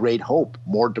was the great hope: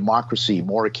 more democracy,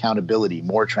 more accountability,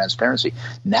 more transparency.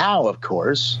 Now, of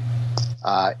course,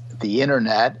 the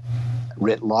internet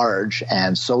writ large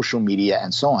and social media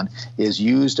and so on is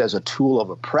used as a tool of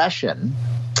oppression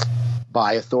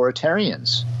by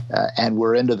authoritarians. And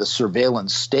we're into the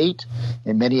surveillance state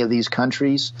in many of these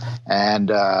countries, and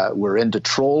we're into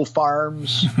troll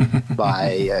farms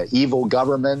by evil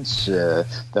governments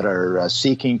that are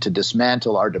seeking to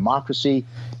dismantle our democracy.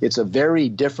 It's a very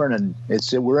different,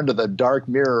 and we're into the dark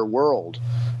mirror world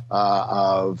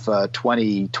of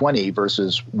 2020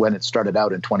 versus when it started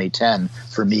out in 2010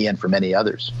 for me and for many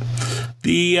others.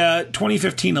 The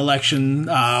 2015 election.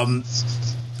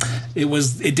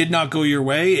 It did not go your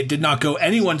way. It did not go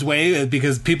anyone's way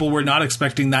because people were not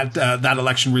expecting that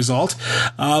election result.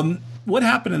 What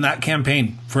happened in that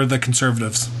campaign for the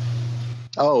Conservatives?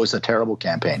 Oh, it was a terrible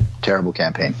campaign. Terrible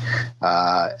campaign.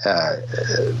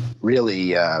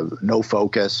 Really, no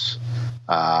focus.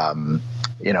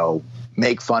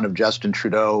 Make fun of Justin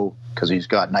Trudeau because he's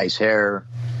got nice hair.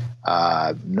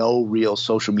 No real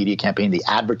social media campaign. The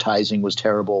advertising was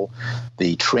terrible.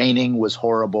 The training was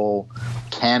horrible.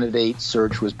 Candidate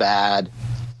search was bad.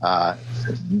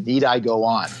 Need I go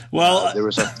on? Well, there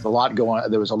was a lot going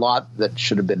on. There was a lot that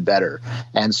should have been better.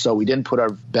 And so we didn't put our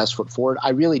best foot forward.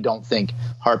 I really don't think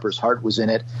Harper's heart was in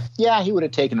it. Yeah, he would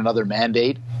have taken another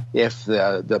mandate if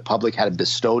the public had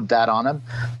bestowed that on him.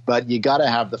 But you got to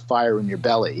have the fire in your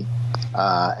belly.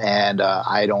 And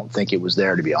I don't think it was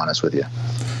there, to be honest with you.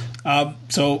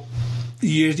 So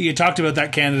you talked about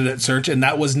that candidate search, and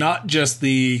that was not just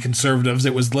the Conservatives.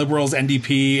 It was Liberals,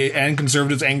 NDP, and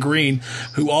Conservatives and Green,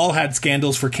 who all had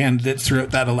scandals for candidates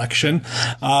throughout that election.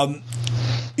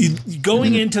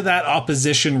 Going into that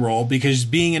opposition role, because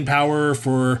being in power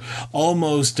for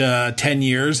almost 10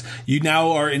 years, you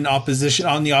now are in opposition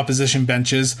on the opposition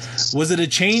benches. Was it a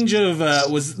change of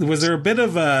was there a bit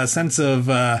of a sense of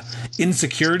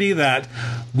insecurity that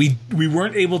we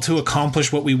weren't able to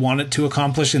accomplish what we wanted to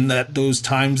accomplish in those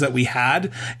times that we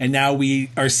had, and now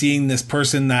we are seeing this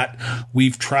person that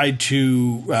we've tried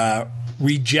to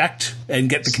reject and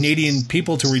get the Canadian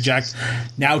people to reject,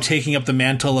 now taking up the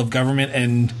mantle of government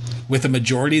and with a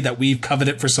majority that we've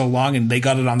coveted for so long, and they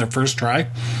got it on their first try?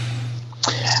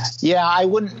 Yeah, I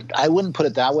wouldn't put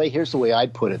it that way. Here's the way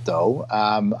I'd put it, though.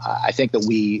 I think that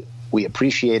we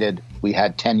appreciated we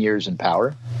had 10 years in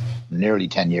power, nearly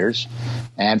 10 years.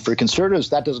 And for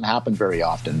Conservatives, that doesn't happen very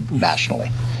often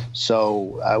nationally.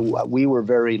 So we were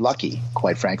very lucky,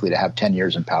 quite frankly, to have 10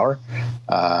 years in power.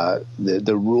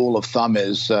 The rule of thumb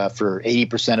is for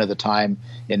 80% of the time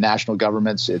in national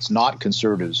governments, it's not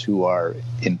Conservatives who are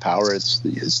in power, it's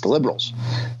the Liberals.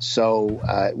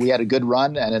 So we had a good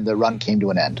run, and then the run came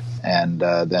to an end. And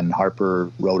then Harper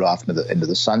rode off into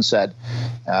the sunset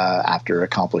after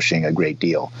accomplishing a great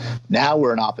deal. Now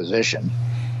we're in opposition.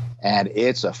 And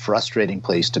it's a frustrating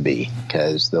place to be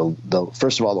because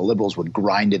first of all, the Liberals would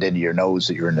grind it into your nose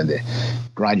that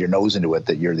grind your nose into it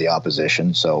that you're the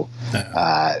opposition. So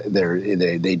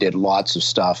they did lots of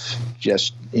stuff.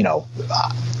 Just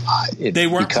they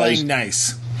weren't playing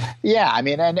nice. Yeah, I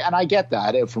mean, and I get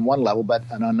that from one level, but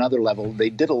on another level, they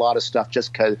did a lot of stuff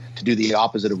just to do the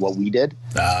opposite of what we did,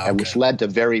 which led to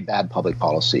very bad public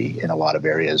policy in a lot of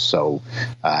areas. So,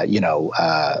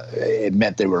 it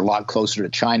meant they were a lot closer to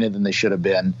China than they should have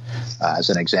been, as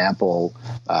an example,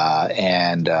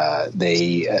 and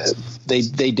they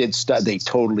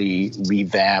totally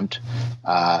revamped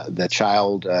the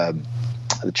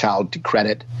child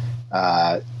credit.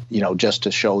 Just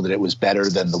to show that it was better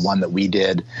than the one that we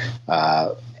did,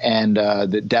 and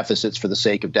the deficits for the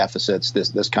sake of deficits,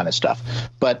 this kind of stuff.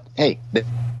 But hey,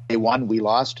 they won, we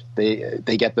lost. They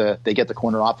get the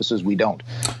corner offices, we don't.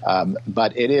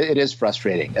 But it is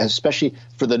frustrating, especially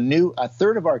for the new. A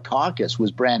third of our caucus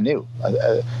was brand new.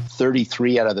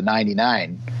 33 out of the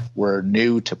 99 were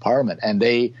new to Parliament, and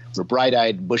they were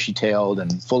bright-eyed, bushy-tailed,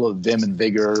 and full of vim and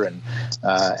vigor, and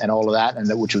all of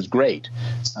that, which was great.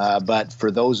 But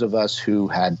for those of us who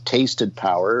had tasted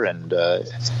power and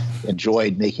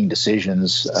enjoyed making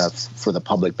decisions for the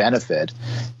public benefit,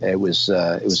 it was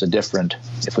a different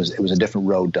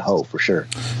road to hoe, for sure.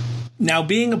 Now,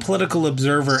 being a political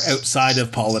observer outside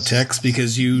of politics,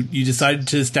 because you decided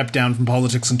to step down from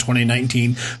politics in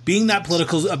 2019, being that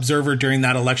political observer during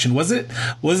that election, was it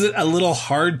a little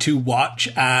hard to watch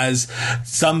as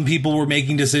some people were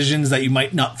making decisions that you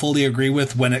might not fully agree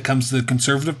with when it comes to the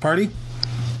Conservative Party?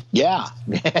 Yeah,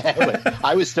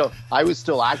 I was still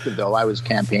active though. I was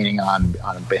campaigning on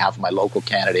behalf of my local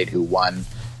candidate who won.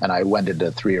 And I went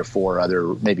into 3 or 4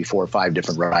 other, maybe 4 or 5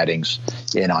 different ridings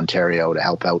in Ontario to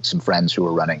help out some friends who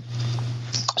were running.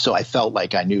 So I felt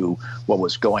like I knew what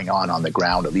was going on the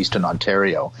ground, at least in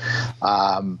Ontario.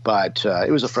 But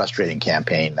it was a frustrating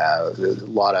campaign. A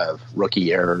lot of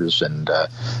rookie errors and,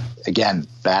 again,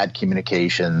 bad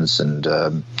communications. And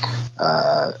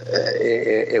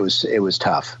it was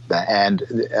tough. And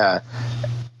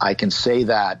I can say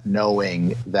that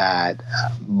knowing that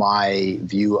my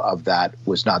view of that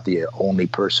was not the only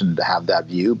person to have that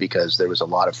view, because there was a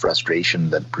lot of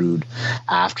frustration that brewed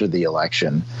after the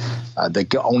election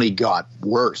that only got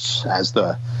worse as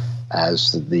the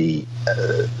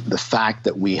fact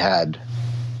that we had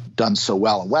done so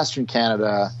well in Western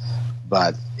Canada,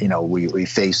 but we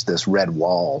faced this red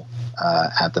wall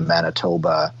at the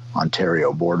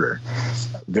Manitoba-Ontario border.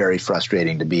 Very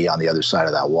frustrating to be on the other side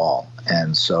of that wall.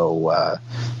 And so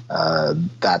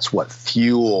that's what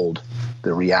fueled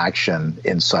the reaction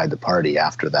inside the party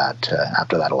after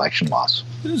that election loss.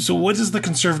 So what does the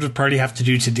Conservative Party have to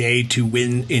do today to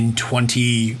win in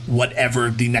 20 whatever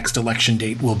the next election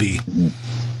date will be?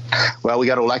 Well, we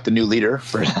got to elect a new leader.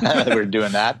 We're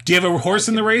doing that. Do you have a horse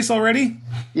in the race already?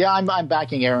 Yeah, I'm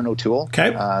backing Aaron O'Toole.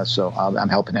 Okay. So I'm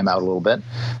helping him out a little bit.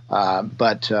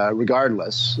 But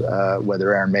regardless,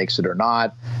 whether Aaron makes it or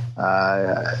not,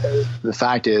 the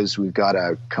fact is we've got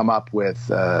to come up with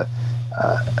a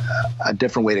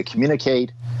different way to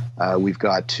communicate. We've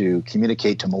got to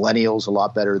communicate to millennials a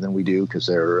lot better than we do, because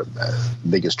they're the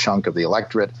biggest chunk of the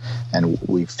electorate, and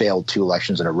we've failed 2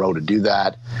 elections in a row to do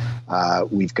that.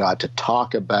 We've got to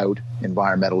talk about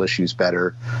environmental issues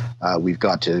better. We've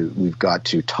got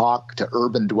to talk to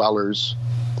urban dwellers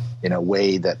in a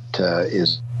way that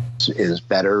is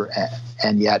better,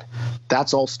 and yet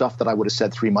that's all stuff that I would have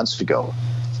said 3 months ago.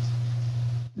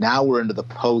 Now we're into the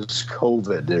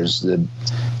post-COVID. There's the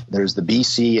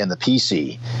BC and the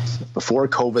PC. Before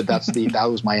COVID,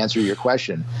 that was my answer to your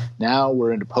question. Now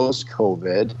we're into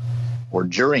post-COVID, or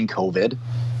during COVID.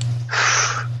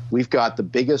 We've got the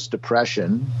biggest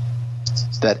depression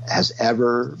that has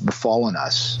ever befallen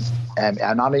us, and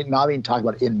I'm not even talking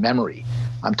about in memory.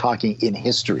 I'm talking in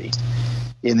history.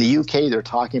 In the UK, they're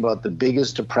talking about the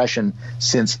biggest depression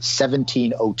since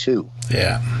 1702.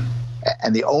 Yeah,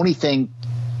 and the only thing.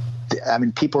 I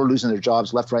mean, people are losing their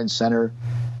jobs left, right, and center.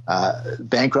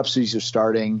 Bankruptcies are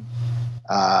starting.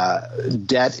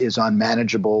 Debt is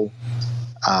unmanageable.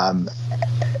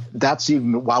 That's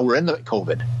even while we're in the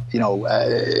COVID.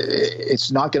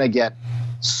 It's not going to get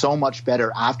so much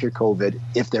better after COVID,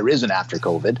 if there is an after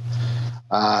COVID,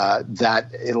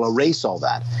 that it'll erase all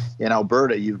that. In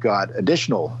Alberta, you've got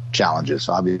additional challenges,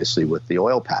 obviously, with the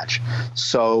oil patch.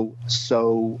 So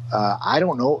I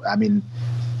don't know. I mean,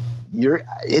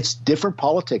 it's different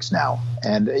politics now.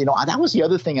 And, that was the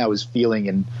other thing I was feeling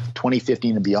in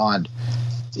 2015 and beyond.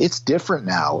 It's different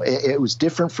now. It was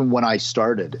different from when I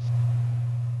started.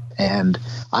 And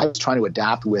I was trying to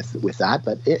adapt with that,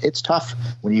 but it's tough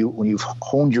when you've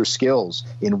honed your skills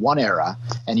in one era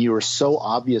and you are so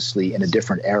obviously in a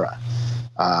different era.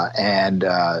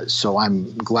 So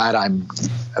I'm glad I'm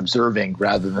observing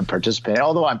rather than participating.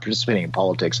 Although I'm participating in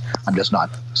politics, I'm just not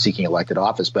seeking elected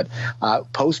office. But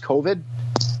post-COVID,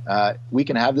 we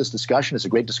can have this discussion. It's a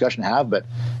great discussion to have, but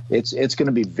it's going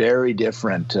to be very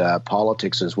different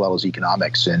politics as well as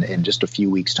economics in just a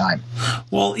few weeks' time.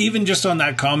 Well, even just on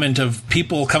that comment of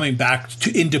people coming back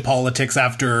into politics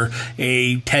after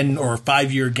a 10 or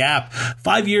 5 year gap,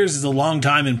 5 years is a long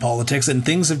time in politics, and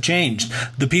things have changed.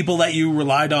 The people that you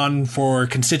relied on for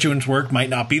constituent work might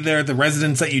not be there. The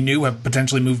residents that you knew have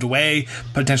potentially moved away,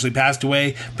 potentially passed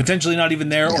away, potentially not even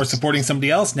there, or supporting somebody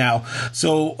else now.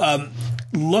 So,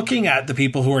 looking at the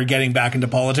people who are getting back into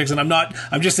politics, and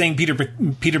I'm just saying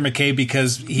Peter MacKay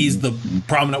because he's the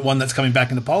prominent one that's coming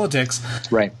back into politics.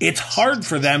 Right. It's hard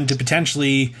for them to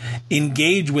potentially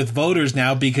engage with voters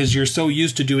now because you're so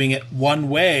used to doing it one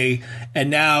way, and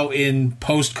now in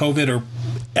post-COVID or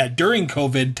during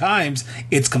COVID times,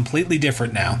 it's completely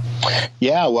different now.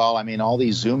 Yeah, well, I mean, all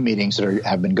these Zoom meetings that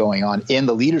have been going on in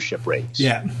the leadership race.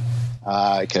 Yeah.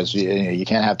 Because you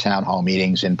can't have town hall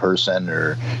meetings in person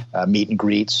or meet and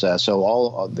greets. So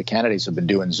all the candidates have been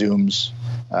doing Zooms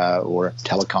or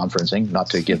teleconferencing, not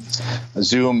to give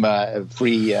Zoom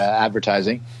free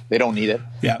advertising. They don't need it.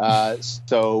 Yeah.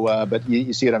 But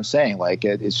you see what I'm saying? Like,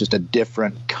 it's just a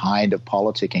different kind of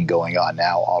politicking going on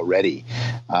now already.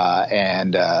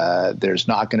 And there's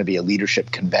not going to be a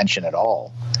leadership convention at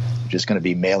all. We're just going to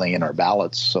be mailing in our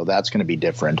ballots. So that's going to be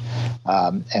different.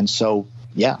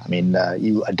 Yeah, I mean,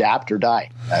 you adapt or die.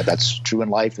 That's true in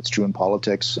life. It's true in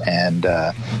politics. And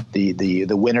the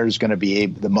winner is going to be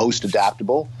the most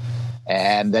adaptable.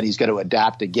 And then he's got to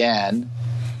adapt again,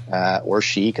 or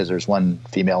she, because there's one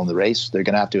female in the race. They're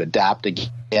going to have to adapt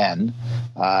again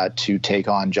to take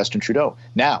on Justin Trudeau.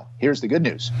 Now, here's the good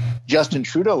news. Justin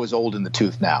Trudeau is old in the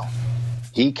tooth now.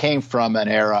 He came from an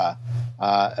era,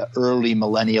 early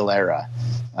millennial era.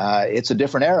 It's a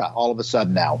different era all of a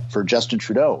sudden now for Justin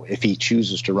Trudeau if he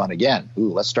chooses to run again.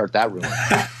 Ooh, let's start that rumor.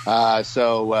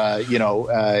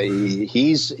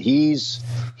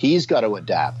 He's got to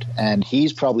adapt, and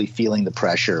he's probably feeling the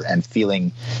pressure and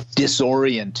feeling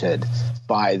disoriented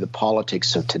by the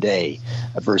politics of today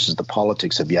versus the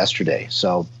politics of yesterday.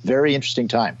 So very interesting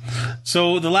time.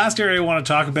 So the last area I want to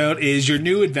talk about is your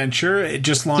new adventure. It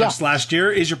just launched last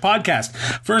year, is your podcast.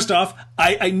 First off,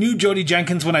 I knew Jody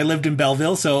Jenkins when I lived in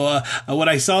Belleville. So when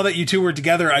I saw that you two were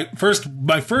together,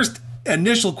 my first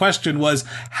initial question was,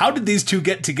 how did these two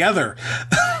get together?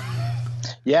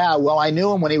 Yeah, well, I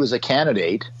knew him when he was a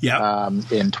candidate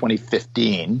in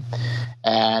 2015,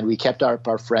 and we kept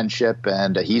our friendship,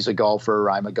 and he's a golfer,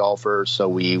 I'm a golfer, so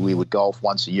we would golf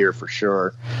once a year for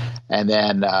sure. And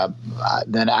then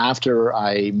after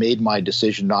I made my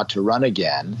decision not to run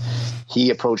again, he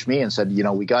approached me and said,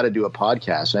 we got to do a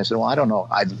podcast. And I said, well, I don't know.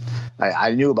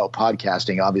 I knew about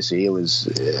podcasting. Obviously, it was,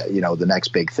 the next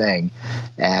big thing.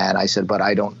 And I said, but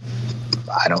I don't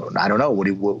know. What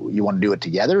you want to do it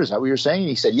together? Is that what you're saying? And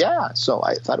he said, yeah. So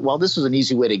I thought, well, this is an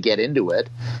easy way to get into it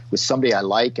with somebody I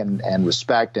like and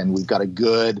respect, and we've got a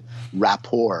good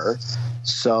rapport.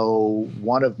 So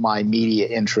one of my media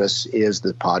interests is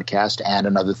the podcast and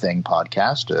Another Thing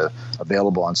podcast,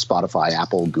 available on Spotify,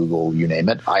 Apple, Google, you name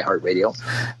it, iHeartRadio.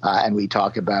 And we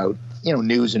talk about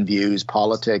news and views,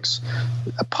 politics,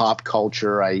 pop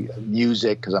culture,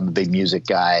 music, because I'm a big music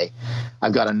guy.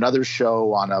 I've got another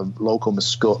show on a local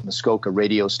Muskoka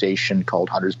radio station called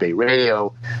Hunters Bay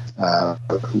Radio,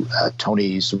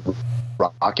 Tony's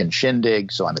Rock and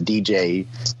Shindig. So I'm a DJ,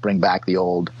 bring back the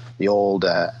old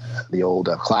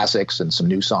classics and some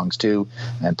new songs too,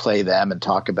 and play them and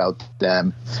talk about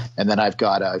them. And then I've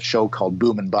got a show called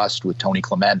Boom and Bust with Tony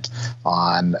Clement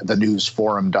on the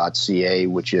newsforum.ca,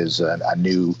 which is a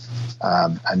new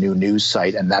news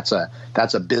site, and that's a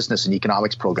business and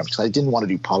economics program, because I didn't want to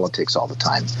do politics all the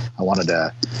time. I wanted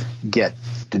to get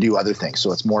to do other things,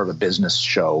 so it's more of a business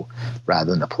show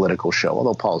rather than a political show,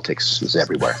 although politics is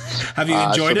everywhere. Have you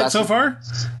enjoyed it so far?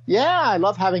 Yeah, I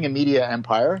love having a media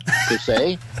empire, per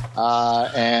se,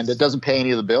 and it doesn't pay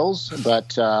any of the bills,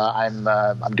 but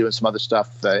I'm doing some other stuff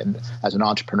as an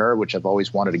entrepreneur, which I've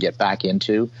always wanted to get back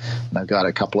into, and I've got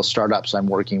a couple of startups I'm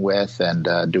working with,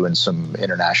 and doing some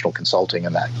international consulting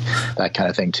and that kind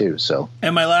of thing too. So,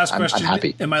 and my last question, I'm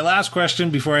happy. And my last question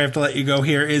before I have to let you go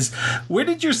here is, where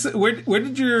did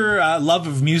your love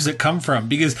of music come from?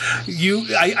 Because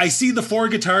I see the 4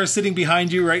 guitars sitting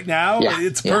behind you right now. Yeah,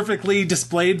 it's perfectly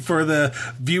displayed for the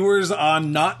viewers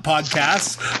on not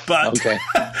podcasts. But okay.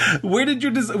 where did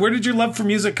your love for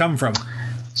music come from?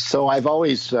 So I've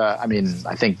always, I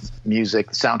think music,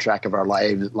 the soundtrack of our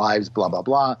lives, blah, blah,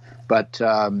 blah. But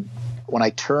when I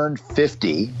turned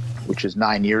 50, which is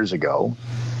 9 years ago,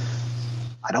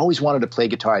 I'd always wanted to play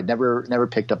guitar. I'd never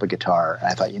picked up a guitar. And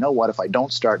I thought, you know what, if I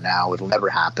don't start now, it'll never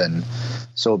happen.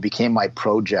 So it became my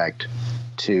project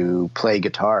to play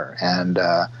guitar. And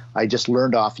I just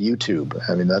learned off YouTube.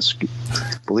 I mean,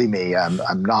 believe me,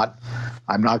 I'm not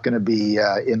going to be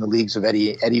in the leagues of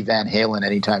Eddie Van Halen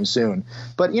anytime soon.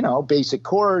 But, basic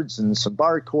chords and some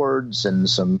bar chords and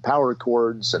some power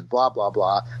chords and blah, blah,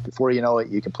 blah. Before you know it,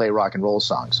 you can play rock and roll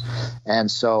songs. And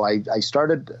so I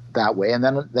started that way. And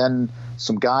then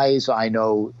some guys I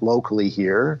know locally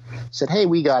here said, hey,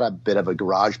 we got a bit of a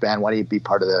garage band. Why don't you be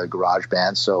part of the garage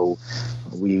band? So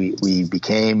we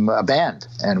became a band,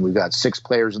 and we've got 6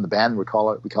 players in the band. We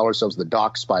call ourselves the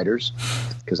Dock Spiders,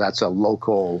 because that's a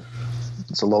local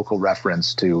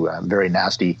reference to a very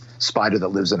nasty spider that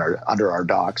lives under our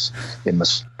docks in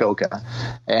Muskoka.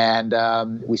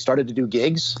 And we started to do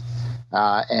gigs,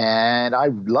 and I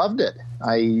loved it.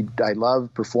 I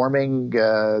love performing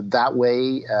that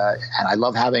way, and I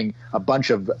love having a bunch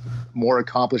of more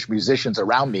accomplished musicians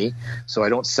around me, so I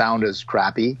don't sound as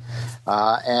crappy.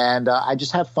 And I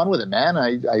just have fun with it, man.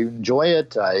 I enjoy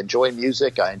it. I enjoy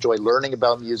music. I enjoy learning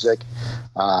about music,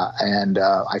 and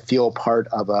I feel part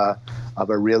of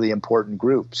a really important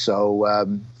group.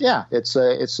 So it's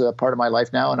a part of my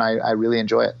life now, and I really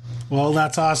enjoy it. Well,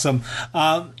 that's awesome.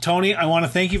 Tony, I want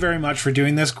to thank you very much for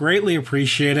doing this. Greatly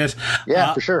appreciate it.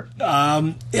 Yeah, for sure.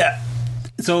 Yeah.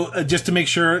 So just to make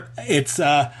sure, it's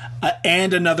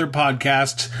and another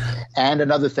podcast. And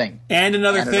another thing. And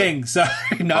another thing. Sorry,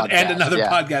 not podcast, and another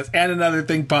podcast. And another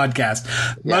thing podcast.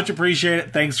 Yeah. Much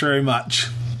appreciated. Thanks very much.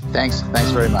 Thanks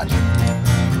very much.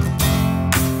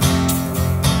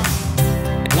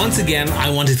 Once again,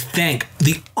 I want to thank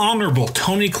the Honorable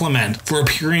Tony Clement for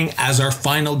appearing as our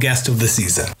final guest of the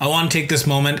season. I want to take this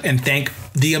moment and thank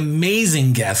the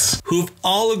amazing guests who've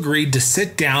all agreed to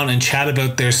sit down and chat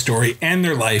about their story and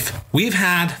their life. We've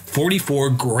had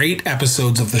 44 great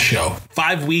episodes of the show,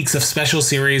 5 weeks of special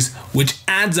series, which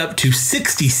adds up to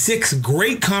 66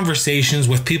 great conversations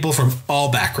with people from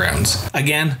all backgrounds.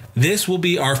 Again, this will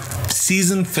be our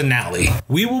season finale.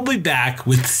 We will be back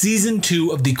with season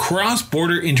 2 of the Cross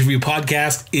Border Interview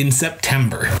Podcast in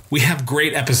September. We have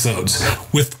great episodes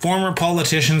with former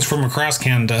politicians from across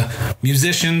Canada,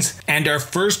 musicians, and our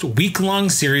first week-long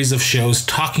series of shows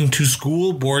talking to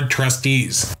school board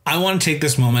trustees. I want to take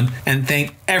this moment and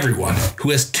thank everyone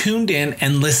who has tuned in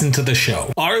and listened to the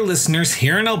show. Our listeners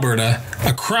here in Alberta,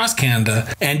 across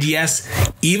Canada, and yes,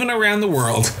 even around the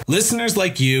world, listeners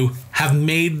like you have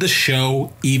made the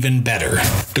show even better.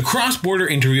 The Cross Border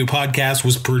Interview Podcast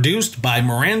was produced by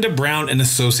Miranda Brown and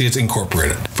Associates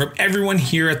Incorporated. From everyone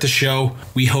here at the show,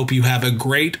 we hope you have a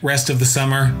great rest of the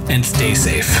summer and stay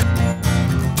safe.